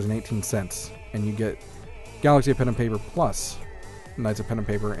 $16.18, and you get Galaxy of Pen and Paper plus Knights of Pen and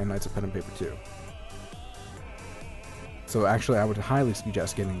Paper and Knights of Pen and Paper 2. So actually, I would highly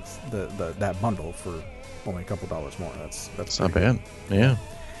suggest getting that bundle for only a couple dollars more. That's not bad. Yeah.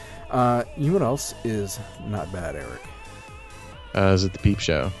 You know what else is not bad, Eric? Is it the Peep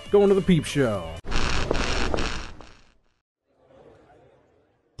Show? Going to the Peep Show.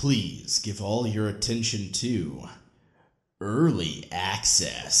 Please give all your attention to Early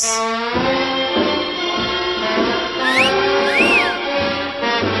Access.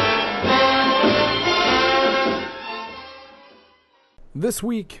 This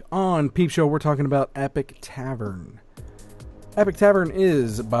week on Peep Show, we're talking about Epic Tavern. Epic Tavern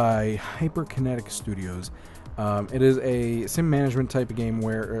is by Hyperkinetic Studios. It is a sim management type of game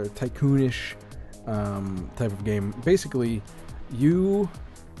where tycoonish type of game. Basically, you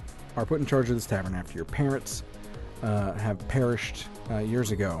are put in charge of this tavern after your parents have perished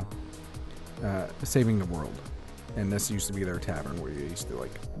years ago, saving the world. And this used to be their tavern where you used to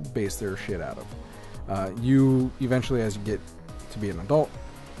base their shit out of. You eventually, as you get to be an adult,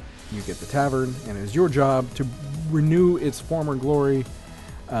 you get the tavern, and it is your job to renew its former glory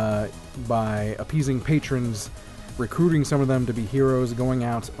by appeasing patrons, recruiting some of them to be heroes, going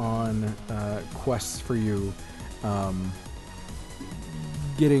out on quests for you,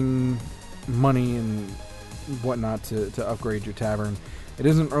 getting money and whatnot to upgrade your tavern. It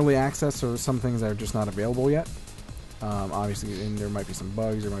isn't early access, so some things are just not available yet. Obviously, and there might be some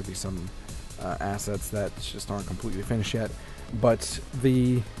bugs, there might be some assets that just aren't completely finished yet. But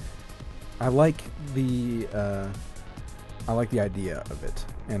I like the idea of it,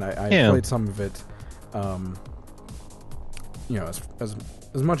 and I played some of it,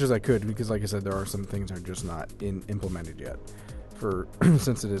 as much as I could, because like I said, there are some things that are just not implemented yet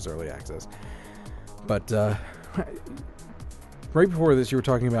since it is early access. But right before this, you were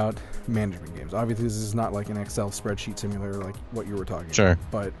talking about management games. Obviously, this is not like an Excel spreadsheet simulator like what you were talking about.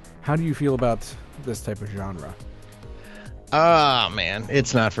 But how do you feel about this type of genre? Man,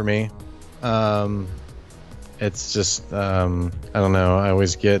 it's not for me. It's just, I don't know. I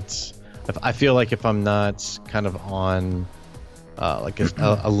always I feel like if I'm not kind of on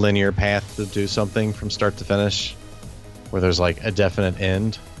a linear path to do something from start to finish, where there's like a definite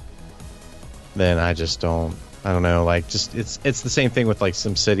end, then I just don't. I don't know. It's the same thing with like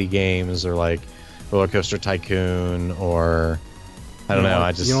SimCity games or like Roller Coaster Tycoon or I don't know.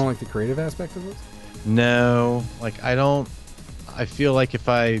 You don't like the creative aspect of this? No, I feel like if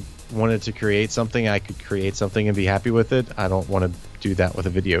I wanted to create something, I could create something and be happy with it. I don't want to do that with a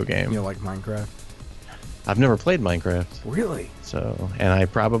video game. You know, like Minecraft? I've never played Minecraft. Really? And I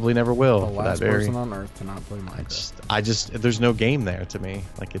probably never will. The last person on Earth to not play Minecraft. there's no game there to me.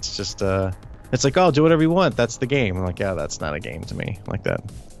 Like, it's just, it's like, oh, do whatever you want. That's the game. I'm like, yeah, that's not a game to me. Like that.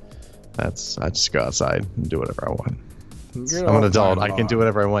 I just go outside and do whatever I want. I'm an adult. I can do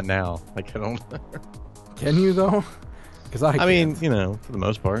whatever I want now. Like, I don't. Can you, though? Because I mean, for the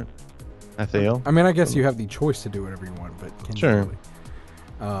most part, I feel. I mean, I guess you have the choice to do whatever you want, but can you really?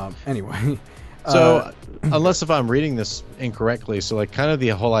 Anyway. So, unless if I'm reading this incorrectly, so like kind of the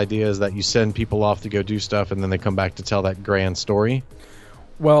whole idea is that you send people off to go do stuff and then they come back to tell that grand story?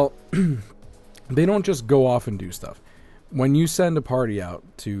 Well, they don't just go off and do stuff. When you send a party out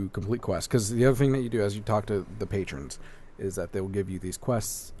to complete quests, because the other thing that you do as you talk to the patrons is that they'll give you these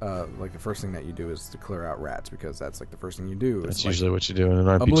quests. Like the first thing that you do is to clear out rats, because that's like the first thing you do. That's it's usually like what you do in an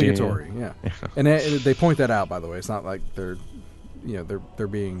RPG. Obligatory, yeah. And they point that out, by the way. It's not like they're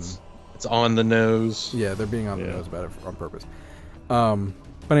being. It's on the nose. Yeah, they're being on the nose about it on purpose. But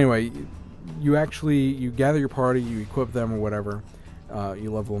anyway, you gather your party, you equip them or whatever,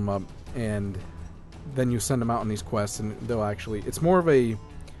 you level them up, and then you send them out on these quests, and they'll actually. It's more of a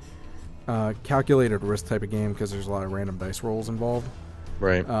calculated risk type of game because there's a lot of random dice rolls involved.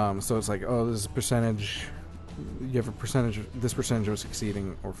 Right. So it's like, oh, this is a percentage. You have a percentage. This percentage of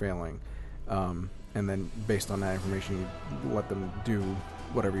succeeding or failing, and then based on that information, you let them do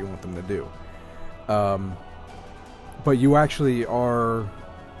whatever you want them to do. But you actually are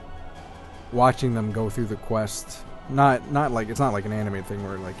watching them go through the quest. Not like it's not like an animated thing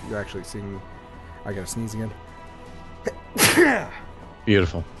where like you're actually seeing. I gotta sneeze again.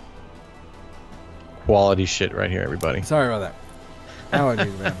 Beautiful. Quality shit right here, everybody. Sorry about that.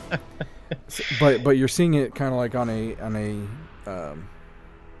 Allergies, man. But you're seeing it kind of like on a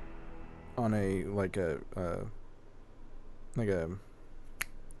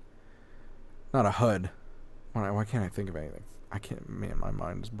not a HUD. Why can't I think of anything? I can't. Man, my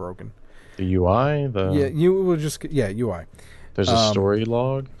mind is broken. The UI, UI. There's a story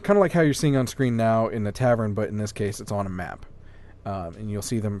log. Kind of like how you're seeing on screen now in the tavern, but in this case, it's on a map, and you'll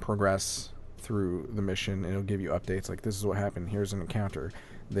see them progress through the mission, and it'll give you updates like this is what happened. Here's an encounter.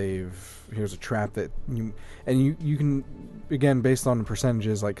 Here's a trap that you can, again, based on the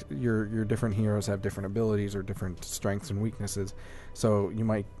percentages, like your different heroes have different abilities or different strengths and weaknesses. So you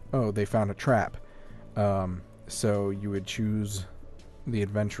might, they found a trap. So you would choose the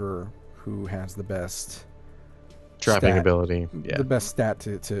adventurer who has the best trapping stat, ability. Yeah. The best stat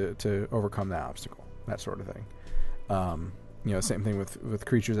to overcome that obstacle, that sort of thing. Same thing with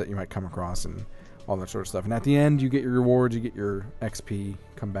creatures that you might come across and all that sort of stuff. And at the end, you get your rewards, you get your XP,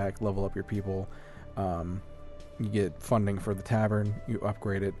 come back, level up your people. You get funding for the tavern, you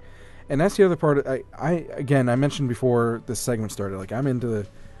upgrade it. And that's the other part. I mentioned before this segment started, like I'm into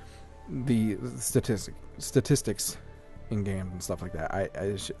the statistics in games and stuff like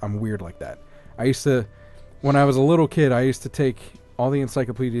that. I'm weird like that. I used to, when I was a little kid, I used to take all the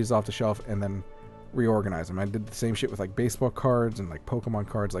encyclopedias off the shelf and then reorganize them. I did the same shit with like baseball cards and like Pokemon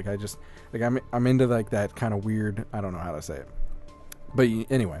cards. Like I'm into like that kind of weird. I don't know how to say it, but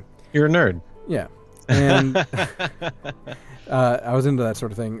anyway, you're a nerd. Yeah, and I was into that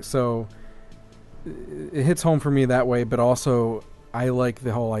sort of thing. So it hits home for me that way. But also, I like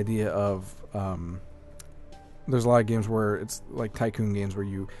the whole idea of. There's a lot of games where it's like tycoon games where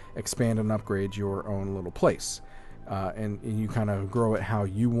you expand and upgrade your own little place, and you kind of grow it how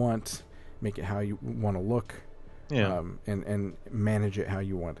you want. Make it how you want to look, and manage it how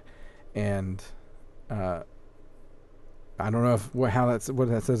you want. And I don't know what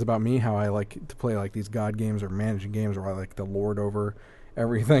that says about me. How I like to play like these god games or managing games where I like to lord over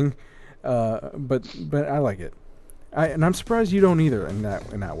everything. But I like it. And I'm surprised you don't either in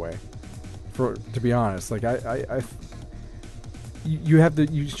that way. To be honest, like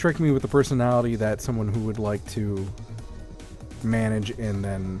you strike me with the personality that someone who would like to manage and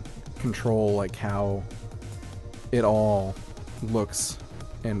then control like how it all looks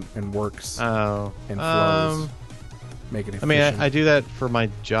and works and flows. Make it efficient. I mean, I do that for my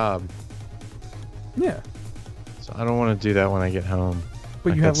job. Yeah. So I don't want to do that when I get home.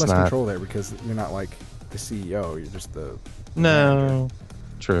 But you have less control there because you're not like the CEO. You're just the manager.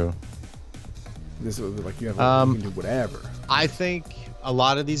 True. This is like you have you can do whatever. I think a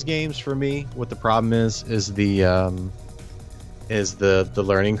lot of these games for me, what the problem is the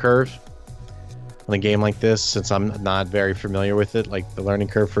learning curve on a game like this. Since I'm not very familiar with it, like the learning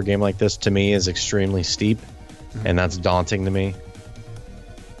curve for a game like this to me is extremely steep, and that's daunting to me.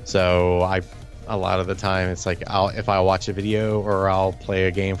 So a lot of the time it's like if I watch a video or I'll play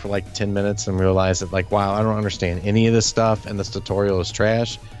a game for like 10 minutes and realize that like, wow, I don't understand any of this stuff and this tutorial is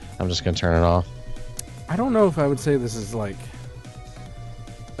trash, I'm just gonna turn it off. I don't know if I would say this is like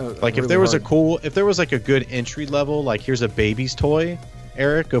like if there was like a good entry level, like here's a baby's toy,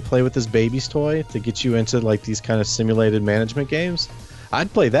 Eric, go play with this baby's toy to get you into like these kind of simulated management games,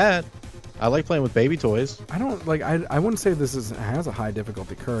 I'd play that. I like playing with baby toys. I don't like. I wouldn't say this has a high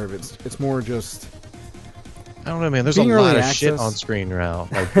difficulty curve. It's more just. I don't know, man. There's a lot of shit on screen now.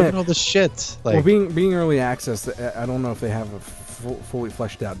 Like look at all the shit. Like, well, being early access, I don't know if they have a fully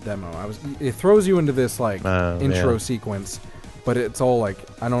fleshed out demo. It throws you into this like intro sequence, but it's all like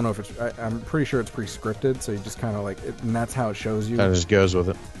I don't know if it's. I'm pretty sure it's pre-scripted, so you just kind of like, and that's how it shows you. Kind of just goes with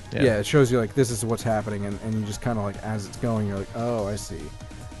it. Yeah, it shows you like this is what's happening, and you just kind of like as it's going, you're like, oh, I see.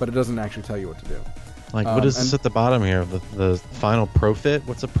 But it doesn't actually tell you what to do. Like, what is this at the bottom here? The final profit?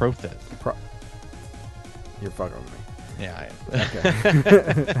 What's a profit? You're fucking with me. Yeah, I am.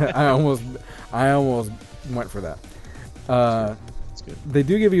 Okay. I almost went for that. That's good. They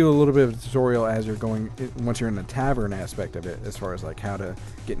do give you a little bit of a tutorial as you're going, once you're in the tavern aspect of it, as far as like how to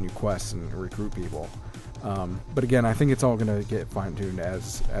get new quests and recruit people. But again, I think it's all going to get fine-tuned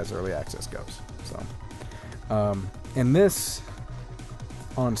as early access goes. So, and this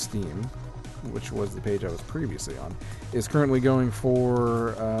on Steam, which was the page I was previously on, is currently going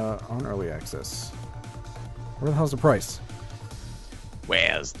for on early access. Where the hell's the price?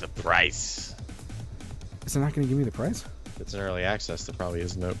 Where's the price? Is it not going to give me the price? If it's an early access, there probably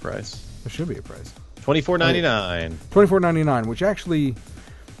is no price. There should be a price. $24.99. $24.99, which actually,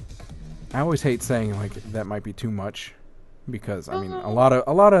 I always hate saying like that might be too much, because I mean a lot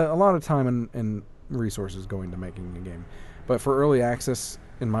of time and resources go into making a game, but for early access,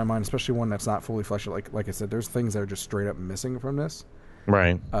 in my mind, especially one that's not fully fleshed out, like I said, there's things that are just straight up missing from this.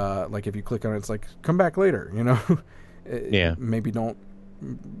 Right. Like if you click on it, it's like come back later. You know. Yeah. Maybe don't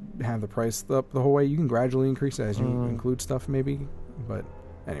have the price up the whole way. You can gradually increase it as you include stuff, maybe. But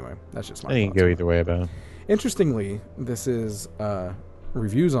anyway, that's just my. I think you can go either way about it. Interestingly, this is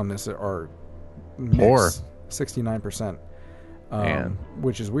reviews on this are Poor. 69%, Man.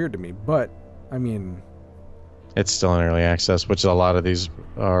 which is weird to me. But I mean, It's still in early access, which a lot of these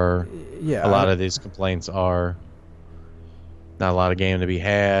are. yeah, A lot of these complaints are not a lot of game to be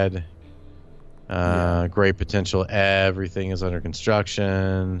had. Great potential. Everything is under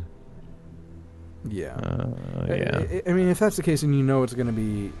construction. yeah. Yeah. I mean, if that's the case, and you know it's going to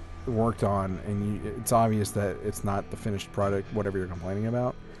be worked on, and it's obvious that it's not the finished product, whatever you're complaining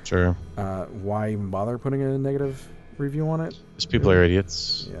about. Sure. Why even bother putting a negative review on it? These people are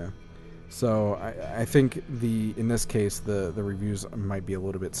idiots. Yeah. So I think in this case the reviews might be a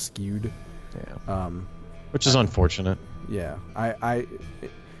little bit skewed. Yeah. Which is unfortunate. Yeah. I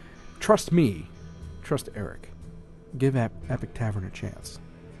trust me, trust Eric. Give Epic Tavern a chance.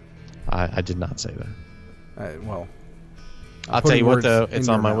 I did not say that. Well, I'll tell you what, though. It's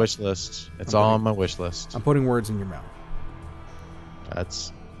on my wish list. It's all on my wish list. I'm putting words in your mouth.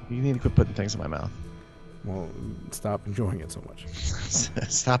 You need to quit putting things in my mouth. Well, stop enjoying it so much.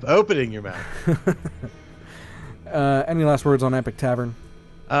 Stop opening your mouth. Any last words on Epic Tavern?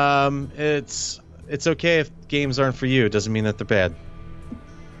 It's okay if games aren't for you. It doesn't mean that they're bad.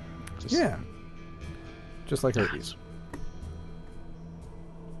 Yeah. Just like herpes.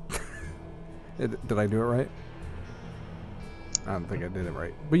 Did I do it right? I don't think I did it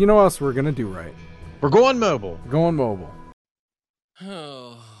right. But you know what else we're going to do right? We're going mobile. Going mobile.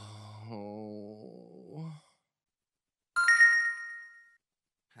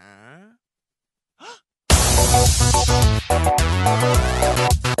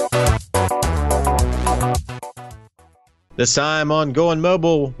 This time on Going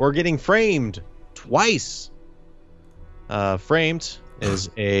Mobile, we're getting framed twice. Framed is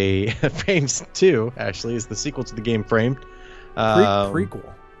a Framed 2 actually is the sequel to the game Framed.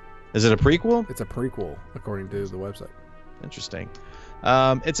 Prequel. Is it a prequel? It's a prequel, according to the website. Interesting.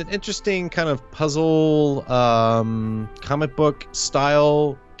 It's an interesting kind of puzzle comic book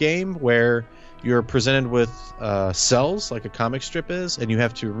style game where you're presented with cells like a comic strip is, and you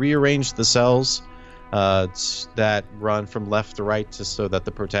have to rearrange the cells that run from left to right so that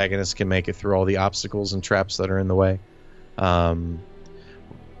the protagonist can make it through all the obstacles and traps that are in the way.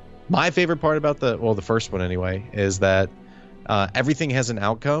 My favorite part about the first one anyway, is that everything has an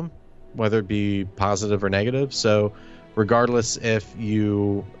outcome, whether it be positive or negative. So regardless if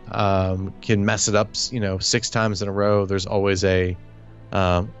you can mess it up, 6 times in a row, there's always an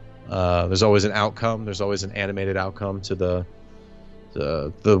outcome. There's always an animated outcome to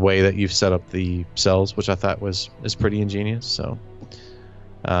the way that you've set up the cells, which I thought is pretty ingenious. So,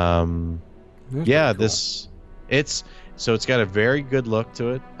 yeah, cool. It's got a very good look to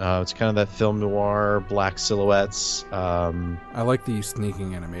it. It's kind of that film noir, black silhouettes. I like the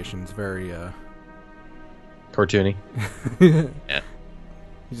sneaking animations. Very Cartoony. yeah. Yeah.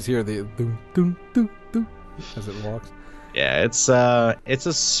 You just hear the doom doom doom doom as it walks. Yeah, it's a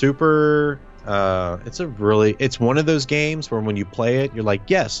super. It's one of those games where when you play it, you're like,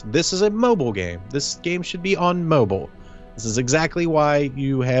 yes, this is a mobile game. This game should be on mobile. This is exactly why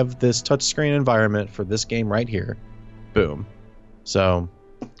you have this touchscreen environment for this game right here. Boom. So,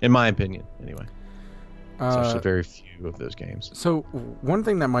 in my opinion, anyway. There's actually very few of those games. So, one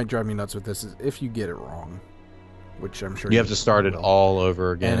thing that might drive me nuts with this is if you get it wrong, which I'm sure you have to start it all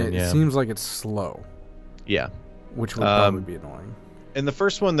over again. And it seems like it's slow. Yeah. Which would probably be annoying. In the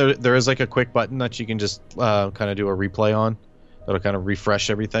first one, there is like a quick button that you can just kind of do a replay on. That'll kind of refresh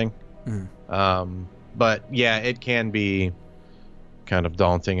everything. Mm. But yeah, it can be kind of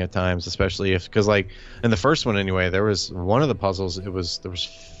daunting at times, especially because like in the first one anyway, there was one of the puzzles. There was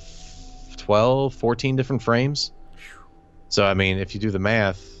 12, 14 different frames. So I mean, if you do the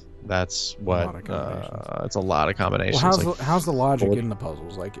math, that's what it's a lot of combinations. Well, how's the logic in the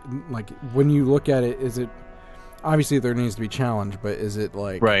puzzles? Like when you look at it, is it obviously there needs to be challenge, but is it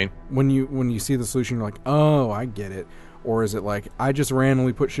like when you see the solution, you're like, oh, I get it, or is it like I just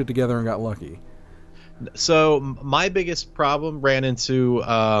randomly put shit together and got lucky? So my biggest problem ran into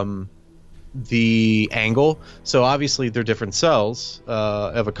the angle. So obviously they're different cells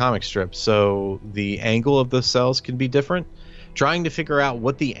of a comic strip, so the angle of the cells can be different. Trying to figure out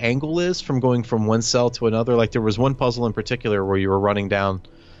what the angle is from going from one cell to another. Like there was one puzzle in particular where you were running down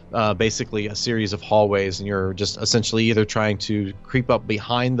basically a series of hallways, and you're just essentially either trying to creep up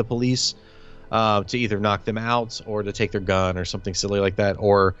behind the police to either knock them out or to take their gun or something silly like that,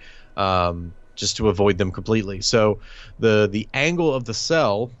 or just to avoid them completely. So the angle of the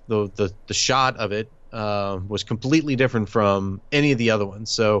cell, the shot of it, was completely different from any of the other ones.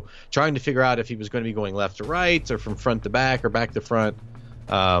 So trying to figure out if he was going to be going left to right or from front to back or back to front,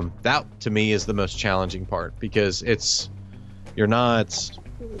 that to me is the most challenging part, because there's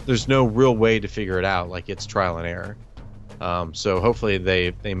no real way to figure it out. Like it's trial and error. So hopefully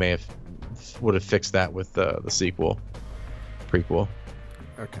they would have fixed that with the prequel.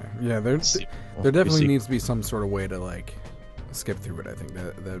 Okay. Yeah, there definitely needs to be some sort of way to like skip through it. I think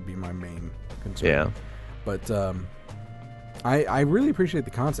that would be my main concern. Yeah. But I really appreciate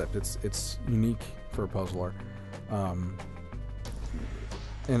the concept. It's unique for a puzzler.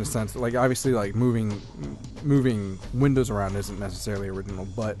 In a sense, like obviously like moving windows around isn't necessarily original,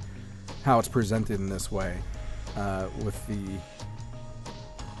 but how it's presented in this way with the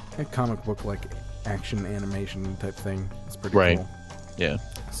comic book like action animation type thing is pretty cool. Yeah.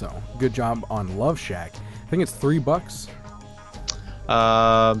 So good job on Love Shack. I think it's $3.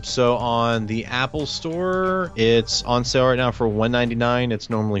 So on the Apple Store, it's on sale right now for $1.99. It's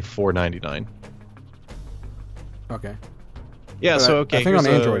normally $4.99. Okay. Yeah. But so okay. I think on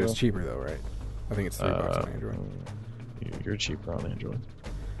Android it's cheaper though, right? I think it's $3 on Android. You're cheaper on Android.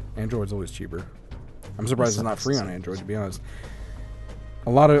 Android's always cheaper. I'm surprised it's not free on Android, to be honest. A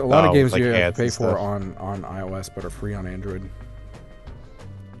lot of games like you have to pay for on iOS, but are free on Android.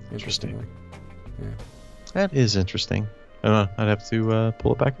 Interesting. Yeah. That is interesting. I'd have to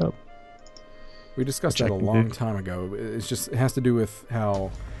pull it back up. We discussed that a long time ago. It has to do with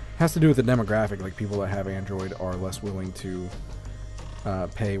the demographic. Like people that have Android are less willing to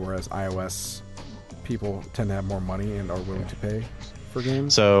pay, whereas iOS people tend to have more money and are willing to pay for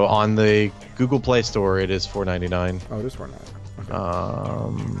games. So on the Google Play Store, it is $4.99. Oh, it is $4.99. Okay.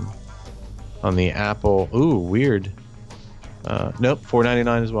 On the Apple, weird. Nope,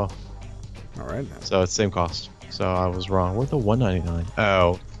 $4.99 as well. All right. So it's same cost. So I was wrong. Where's the $1.99?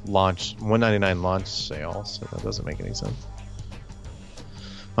 Oh, $1.99 launch sale. So that doesn't make any sense.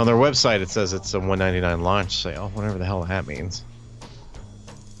 On their website, it says it's a $1.99 launch sale. Whatever the hell that means.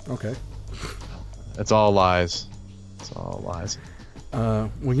 Okay. It's all lies. It's all lies.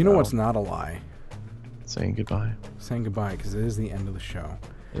 Well, you know what's not a lie? Saying goodbye. Saying goodbye, because it is the end of the show.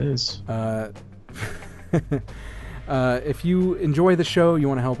 It is. If you enjoy the show, you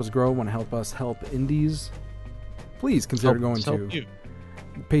want to help us grow, want to help us help indies, please consider going to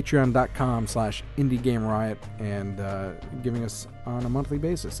patreon.com/indiegameriot and giving us on a monthly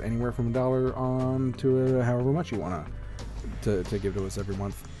basis, anywhere from $1 on to however much you want to give to us every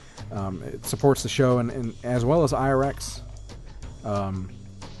month. It supports the show and as well as IRX.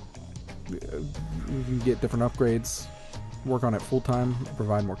 You can get different upgrades, work on it full time,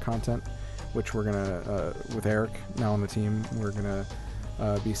 provide more content, which we're gonna with Eric now on the team, we're gonna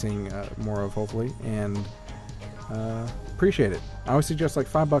be seeing more of hopefully, and appreciate it. I always suggest like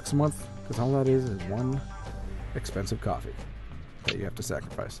 $5 a month, because all that is one expensive coffee that you have to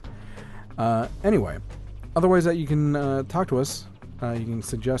sacrifice. Anyway, other ways that you can talk to us, you can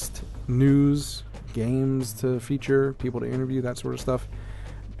suggest news, games to feature, people to interview, that sort of stuff.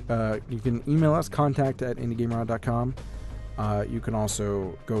 You can email us, contact@indiegamerod.com. You can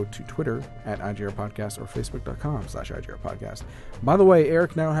also go to Twitter @IGRPodcast or Facebook.com/IGRPodcast. By the way,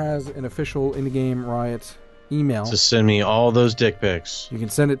 Eric now has an official Indie Game Riot email. To send me all those dick pics. You can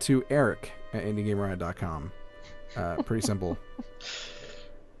send it to Eric@IndieGameRiot.com. Pretty simple.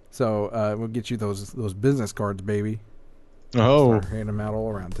 So we'll get you those business cards, baby. Oh. Start handing them out all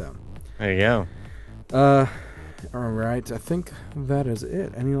around town. There you go. All right. I think that is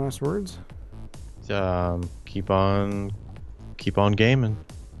it. Any last words? Keep on gaming.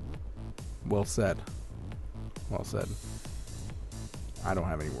 Well said. Well said. I don't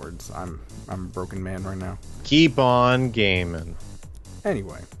have any words. I'm a broken man right now. Keep on gaming.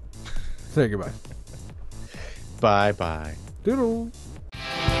 Anyway, say goodbye. Bye-bye. Doodle.